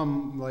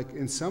become, like,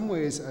 in some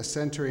ways a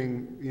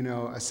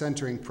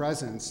centering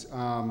presence,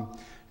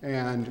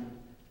 and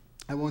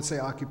I won't say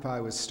Occupy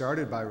was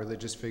started by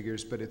religious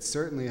figures, but it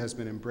certainly has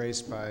been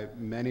embraced by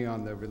many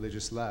on the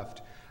religious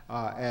left.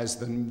 as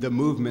the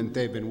movement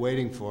they've been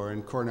waiting for.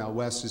 And Cornel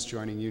West is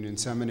joining Union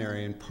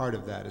Seminary, and part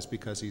of that is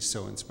because he's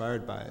so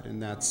inspired by it.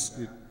 And that's,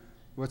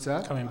 what's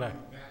that? Coming back.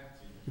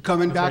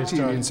 Coming back to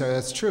Union, so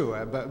that's true.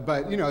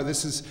 But you know,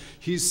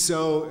 he's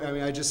so, I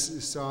mean, I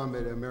just saw him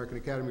at American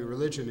Academy of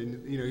Religion,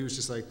 and you know, he was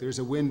just like, there's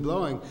a wind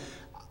blowing.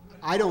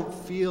 I don't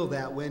feel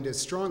that wind as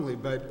strongly,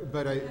 but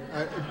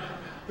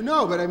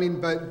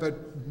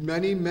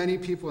many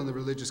people in the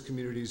religious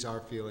communities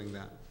are feeling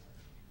that.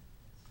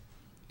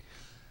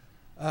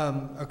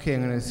 Okay,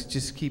 I'm going to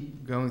just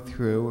keep going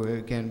through.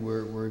 Again,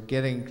 we're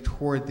getting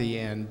toward the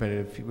end, but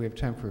we have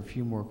time for a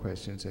few more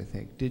questions, I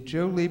think. Did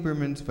Joe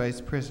Lieberman's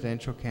vice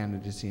presidential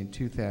candidacy in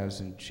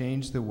 2000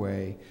 change the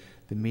way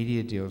the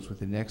media deals with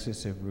the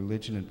nexus of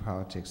religion and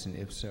politics, and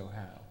if so,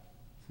 how?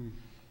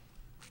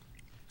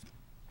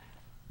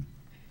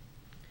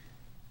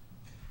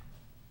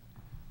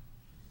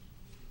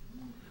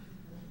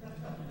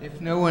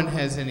 If no one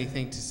has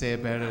anything to say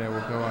about it, I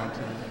will go on to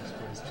the next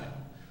question.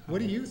 What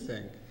do you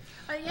think?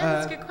 Yeah,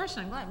 that's a good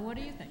question. I'm glad. What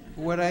do you think?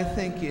 What I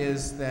think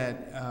is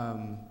that,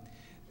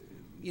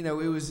 you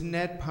know, it was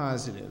net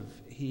positive.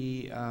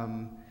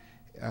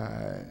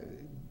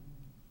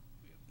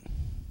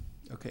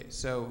 Okay,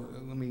 so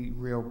let me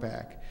reel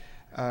back.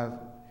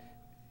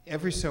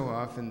 Every so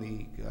often,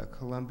 the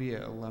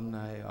Columbia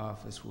Alumni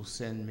Office will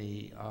send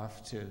me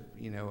off to,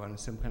 you know, on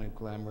some kind of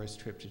glamorous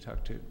trip to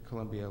talk to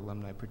Columbia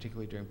alumni,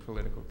 particularly during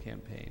political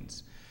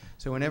campaigns.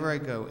 So whenever I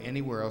go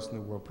anywhere else in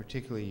the world,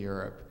 particularly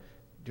Europe,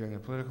 during a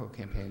political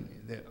campaign,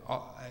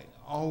 I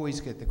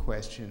always get the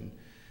question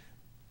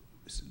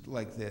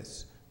like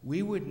this.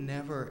 We would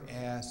never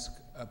ask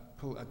a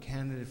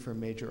candidate for a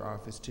major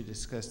office to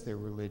discuss their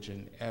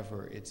religion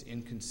ever. It's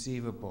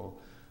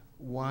inconceivable.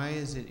 Why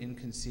is it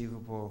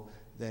inconceivable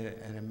that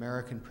an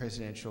American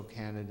presidential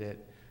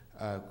candidate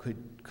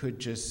could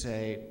just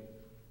say,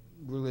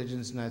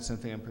 religion's not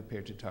something I'm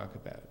prepared to talk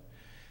about?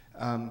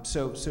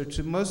 So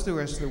to most of the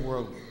rest of the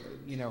world,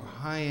 you know,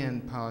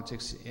 high-end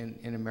politics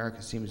in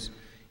America seems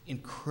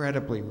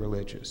incredibly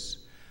religious.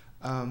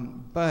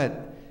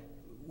 But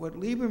what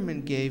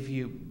Lieberman gave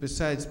you,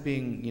 besides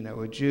being, you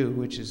know, a Jew,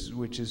 which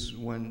is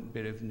one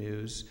bit of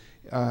news,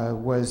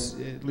 was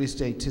at least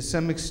to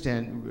some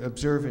extent,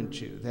 observant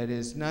Jew. That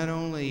is, not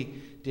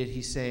only did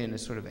he say in a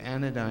sort of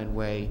anodyne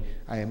way,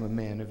 I am a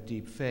man of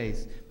deep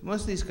faith, but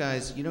most of these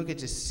guys, you don't get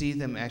to see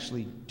them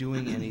actually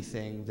doing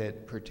anything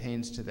that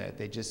pertains to that.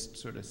 They just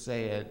sort of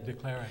say it,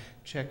 declare it,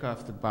 check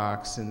off the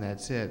box, and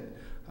that's it.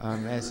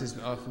 As has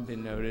often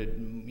been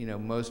noted, you know,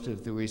 most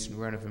of the recent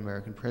run of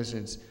American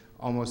presidents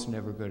almost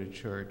never go to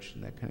church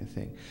and that kind of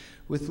thing.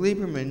 With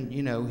Lieberman,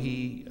 you know,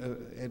 we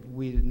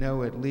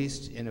know at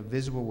least in a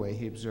visible way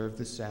he observed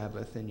the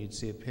Sabbath, and you'd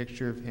see a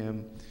picture of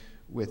him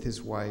with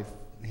his wife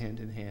hand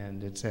in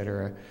hand,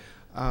 etc.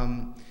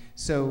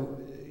 So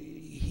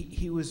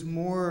he was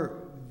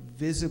more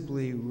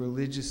visibly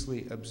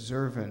religiously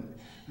observant.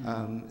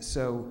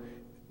 So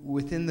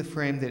within the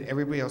frame that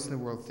everybody else in the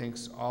world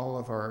thinks all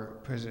of our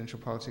presidential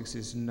politics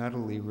is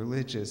nuttily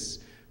religious,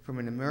 from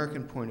an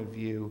American point of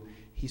view,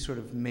 he sort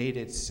of made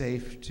it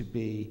safe to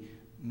be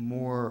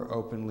more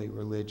openly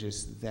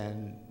religious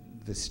than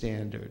the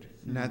standard.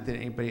 Not that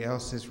anybody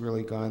else has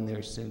really gone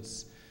there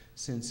since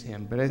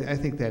him, but I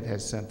think that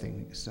has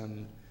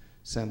some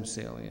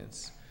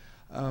salience.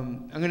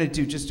 I'm going to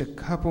do just a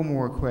couple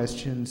more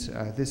questions.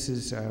 This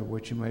is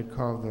what you might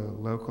call the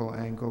local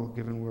angle,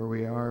 given where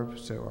we are,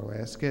 so I'll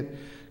ask it,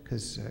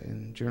 because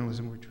in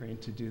journalism we're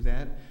trained to do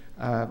that.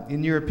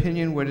 In your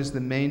opinion, what is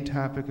the main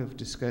topic of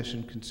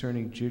discussion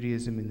concerning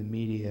Judaism in the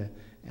media,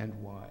 and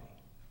why?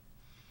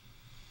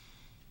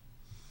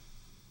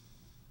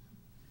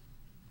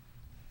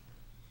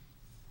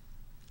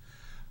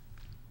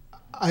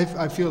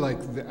 I feel like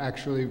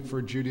actually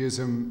for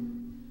Judaism,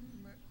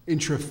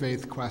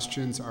 intra-faith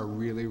questions are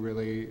really,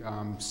 really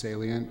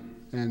salient.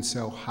 And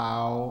so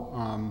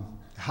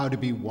how to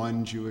be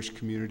one Jewish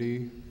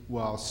community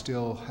while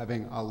still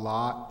having a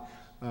lot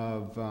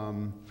of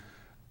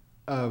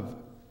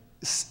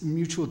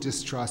mutual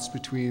distrust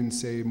between,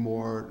 say,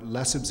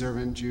 less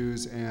observant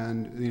Jews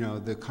and, you know,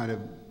 the kind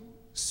of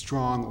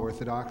strong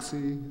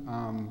orthodoxy.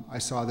 I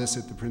saw this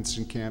at the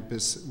Princeton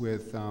campus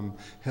with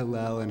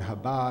Hillel and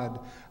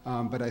Chabad,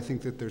 but I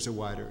think that there's a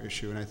wider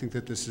issue, and I think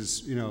that this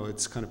is, you know,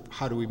 it's kind of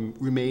how do we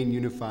remain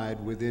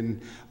unified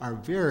within our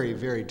very,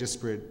 very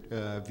disparate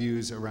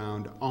views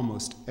around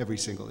almost every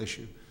single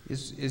issue.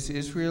 Is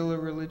Israel a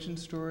religion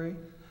story?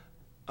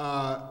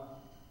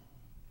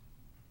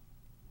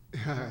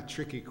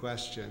 Tricky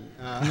question.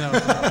 No.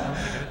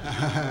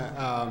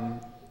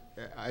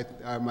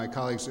 My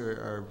colleagues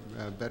are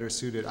better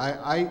suited.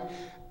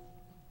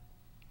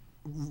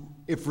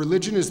 If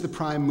religion is the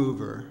prime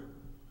mover,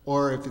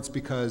 or if it's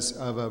because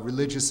of a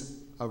religious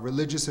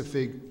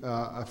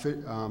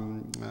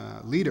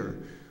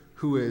leader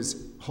who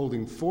is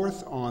holding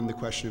forth on the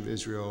question of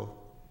Israel,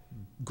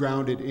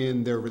 grounded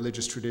in their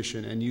religious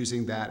tradition and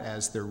using that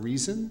as their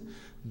reason,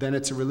 then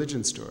it's a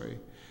religion story.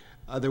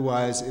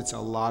 Otherwise, it's a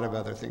lot of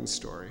other things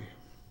story.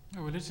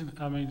 Religion,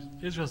 I mean,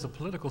 Israel's a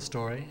political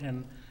story,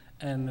 and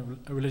and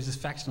religious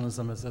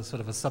factionalism is a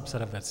sort of a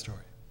subset of that story.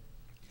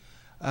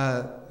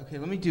 Okay,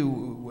 let me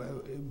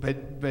do, but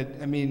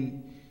I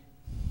mean,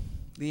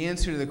 the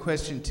answer to the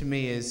question to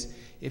me is,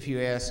 if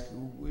you ask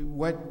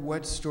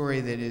what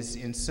story that is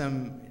in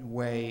some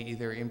way,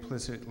 either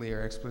implicitly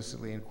or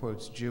explicitly in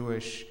quotes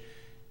Jewish,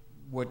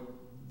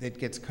 that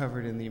gets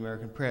covered in the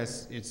American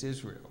press, it's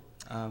Israel.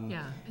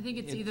 Yeah, I think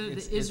it's either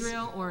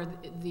Israel or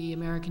the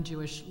American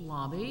Jewish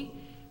lobby,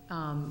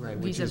 right,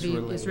 which is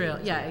vis-a-vis Israel.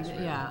 Yeah,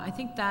 Israel. yeah. I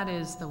think that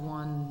is the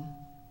one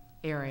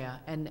area,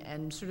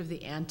 and sort of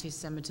the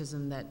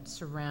anti-Semitism that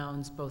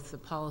surrounds both the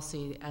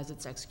policy as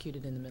it's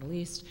executed in the Middle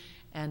East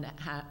and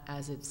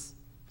as it's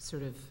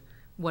sort of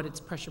what its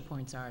pressure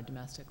points are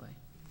domestically.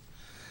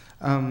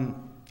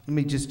 Let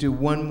me just do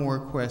one more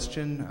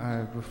question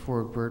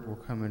before Bert will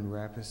come and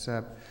wrap us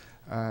up.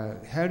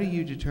 How do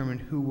you determine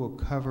who will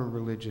cover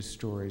religious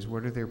stories?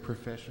 What are their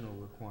professional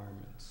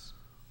requirements?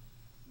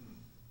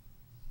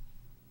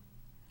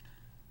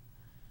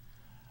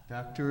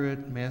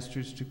 Doctorate,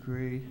 master's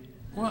degree?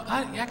 Well,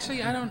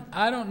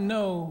 I don't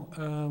know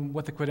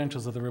what the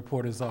credentials of the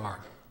reporters are.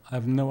 I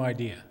have no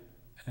idea,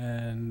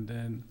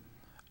 and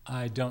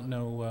I don't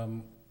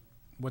know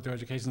what their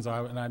educations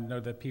are. And I know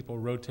that people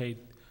rotate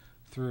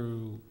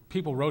through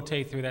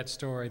that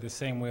story the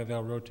same way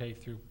they'll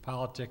rotate through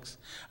politics.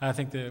 I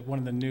think that one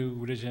of the new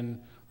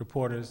religion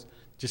reporters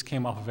just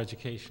came off of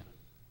education,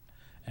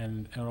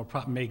 and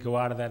may go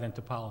out of that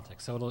into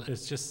politics. So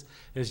it's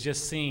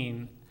just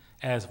seen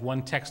as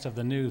one text of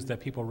the news that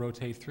people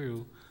rotate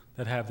through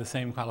that have the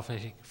same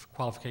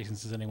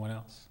qualifications as anyone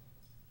else.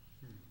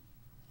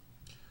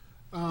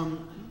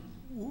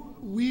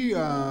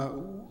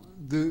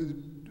 The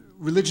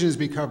religion is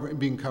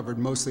being covered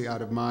mostly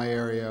out of my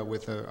area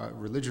with a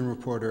religion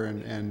reporter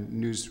and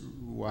news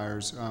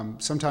wires.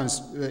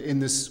 Sometimes in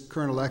this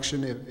current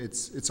election,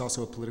 it's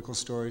also a political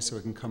story, so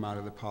it can come out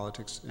of the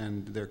politics,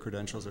 and their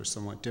credentials are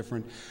somewhat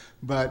different.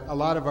 But a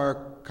lot of our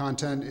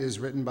content is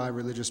written by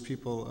religious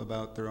people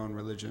about their own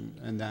religion,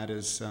 and that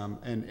is,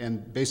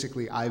 and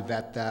basically I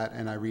vet that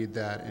and I read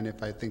that, and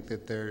if I think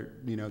that they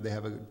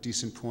have a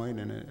decent point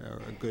and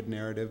a good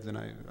narrative, then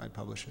I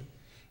publish it.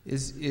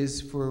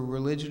 Is for a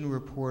religion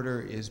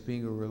reporter, is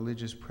being a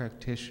religious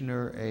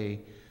practitioner a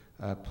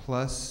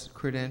plus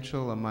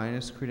credential, a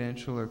minus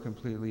credential, or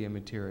completely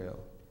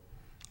immaterial?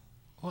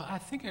 Well, I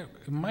think it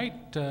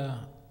might,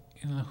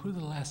 who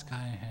the last guy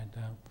I had?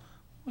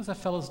 What was that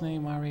fellow's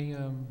name, Ari?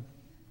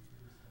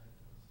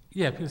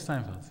 Yeah, Peter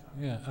Steinfeld.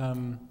 Yeah.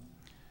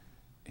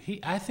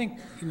 I think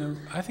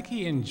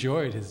he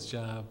enjoyed his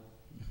job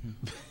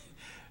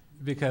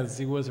because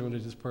he was a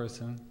religious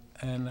person.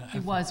 And he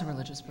was a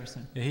religious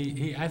person.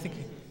 I think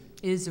he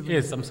is.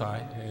 I'm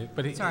sorry,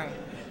 but he sorry.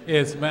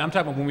 Is. I'm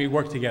talking about when we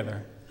worked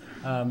together.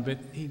 But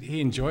he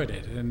enjoyed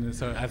it, and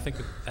so I think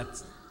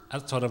that's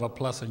sort of a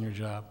plus in your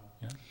job.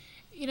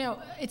 Yeah?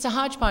 It's a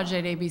hodgepodge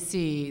at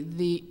ABC.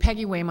 The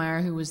Peggy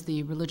Waymeyer, who was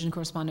the religion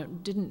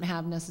correspondent, didn't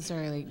have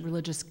necessarily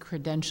religious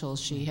credentials.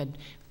 She had,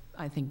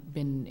 I think,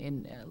 been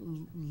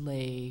in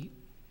lay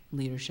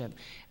leadership.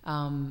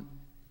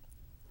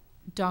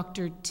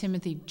 Dr.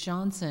 Timothy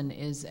Johnson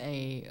is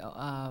a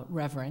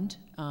reverend,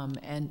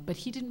 but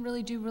he didn't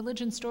really do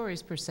religion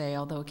stories per se,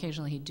 although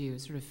occasionally he'd do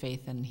sort of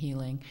faith and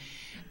healing.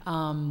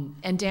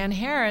 And Dan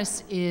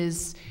Harris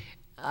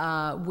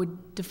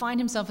would define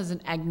himself as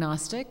an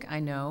agnostic,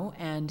 I know,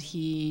 and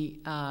he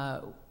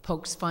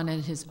pokes fun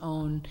at his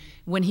own,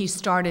 when he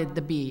started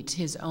the beat,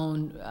 his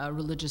own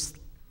religious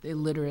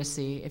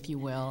illiteracy, if you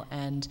will,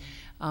 and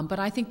but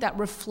I think that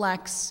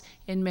reflects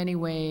in many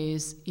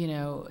ways,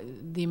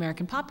 the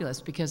American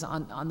populace, because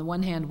on the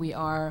one hand we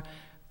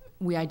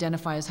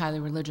identify as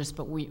highly religious,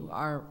 but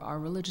our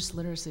religious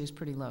literacy is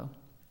pretty low.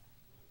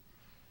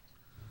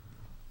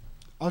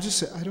 I'll just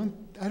say I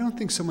don't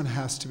think someone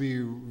has to be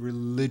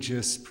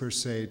religious per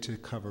se to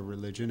cover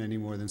religion any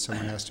more than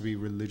someone has to be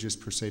religious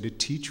per se to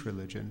teach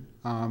religion.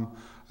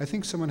 I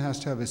think someone has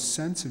to have a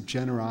sense of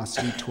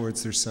generosity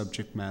towards their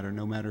subject matter,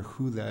 no matter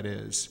who that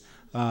is.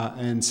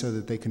 And so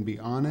that they can be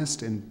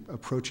honest and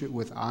approach it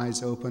with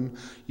eyes open,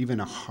 even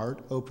a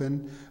heart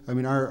open. I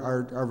mean,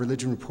 our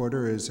religion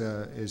reporter is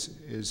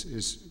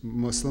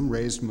Muslim,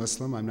 raised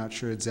Muslim. I'm not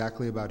sure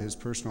exactly about his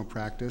personal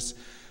practice.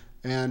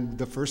 And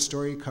the first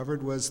story he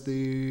covered was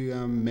the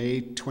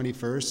May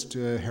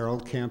 21st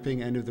Herald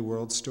Camping End of the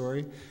World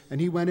story. And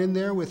he went in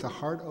there with a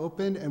heart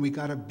open, and we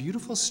got a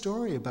beautiful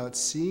story about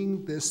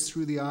seeing this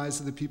through the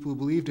eyes of the people who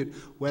believed it,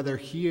 whether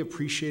he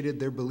appreciated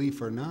their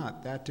belief or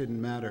not. That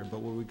didn't matter.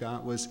 But what we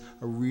got was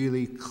a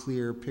really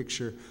clear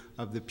picture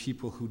of the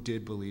people who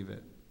did believe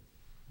it.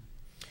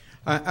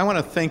 I want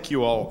to thank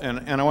you all,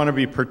 and I want to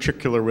be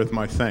particular with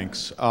my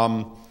thanks.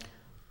 I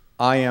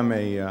am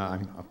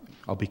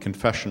I'll be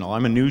confessional.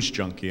 I'm a news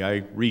junkie. I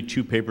read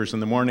 2 papers in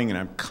the morning, and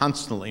I'm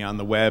constantly on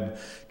the web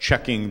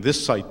checking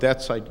this site,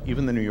 that site,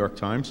 even the New York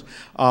Times.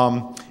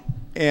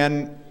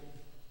 And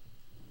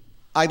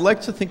I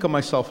like to think of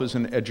myself as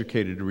an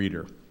educated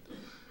reader.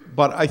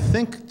 But I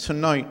think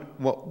tonight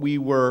what we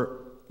were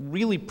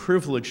really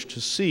privileged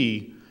to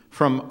see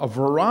from a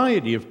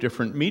variety of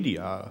different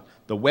media,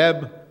 the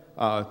web,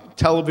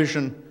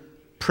 television,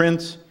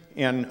 print,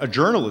 and a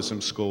journalism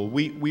school.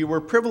 We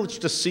were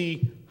privileged to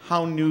see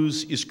how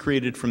news is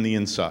created from the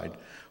inside.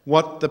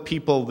 What the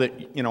people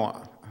that, you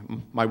know,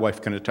 my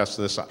wife can attest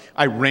to this.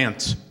 I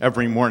rant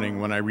every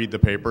morning when I read the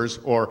papers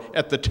or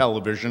at the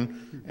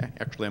television.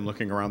 Actually, I'm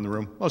looking around the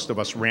room. Most of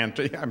us rant.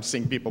 I'm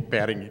seeing people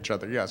patting each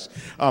other, yes.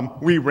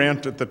 We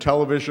rant at the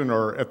television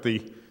or at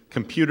the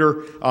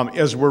computer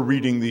as we're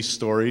reading these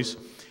stories.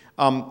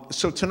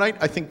 So tonight,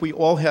 I think we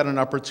all had an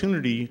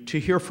opportunity to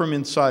hear from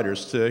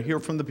insiders, to hear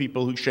from the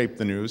people who shape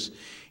the news.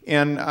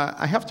 And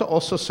I have to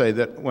also say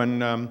that when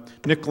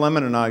Nick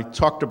Lemann and I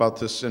talked about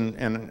this,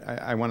 and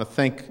I want to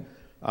thank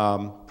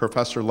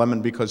Professor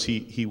Lemann because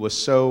he was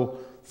so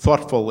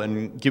thoughtful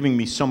and giving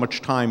me so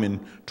much time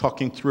in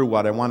talking through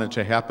what I wanted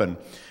to happen.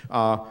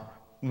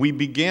 We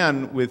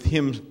began with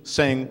him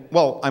saying,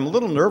 well, I'm a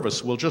little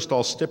nervous. We'll just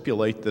all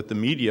stipulate that the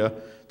media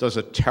does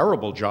a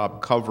terrible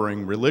job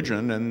covering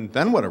religion, and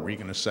then what are we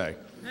going to say?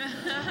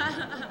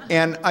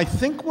 And I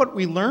think what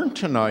we learned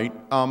tonight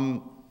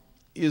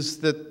is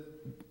that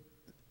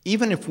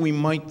even if we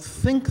might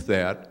think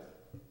that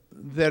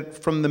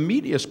from the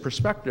media's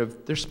perspective,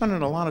 they're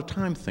spending a lot of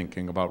time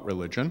thinking about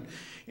religion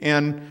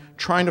and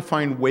trying to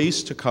find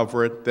ways to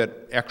cover it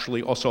that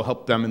actually also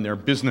help them in their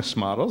business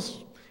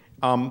models.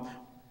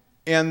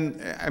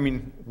 And, I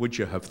mean, would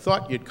you have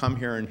thought you'd come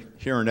here and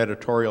hear an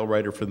editorial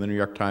writer for the New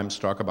York Times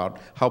talk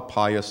about how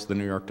pious the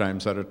New York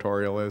Times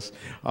editorial is?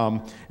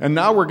 And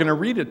now we're going to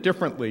read it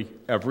differently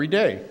every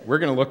day. We're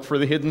going to look for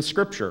the hidden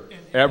scripture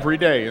every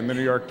day in the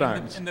New York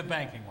Times. In the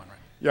banking one, right?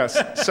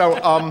 Yes. So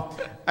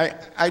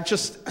I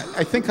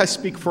think I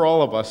speak for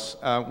all of us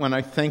when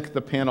I thank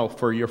the panel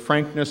for your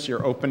frankness,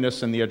 your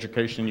openness, and the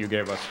education you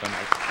gave us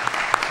tonight.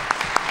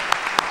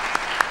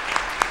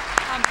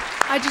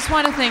 I just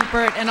want to thank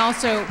Bert and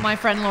also my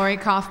friend Laurie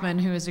Kaufman,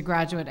 who is a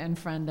graduate and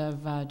friend of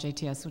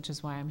JTS, which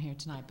is why I'm here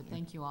tonight. But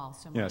thank you all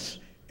so much. Yes.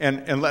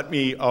 And let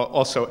me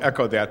also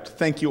echo that.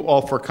 Thank you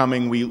all for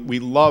coming. We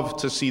love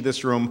to see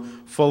this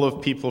room full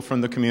of people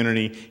from the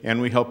community, and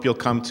we hope you'll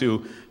come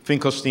to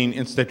Finkelstein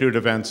Institute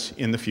events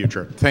in the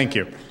future. Thank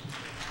you.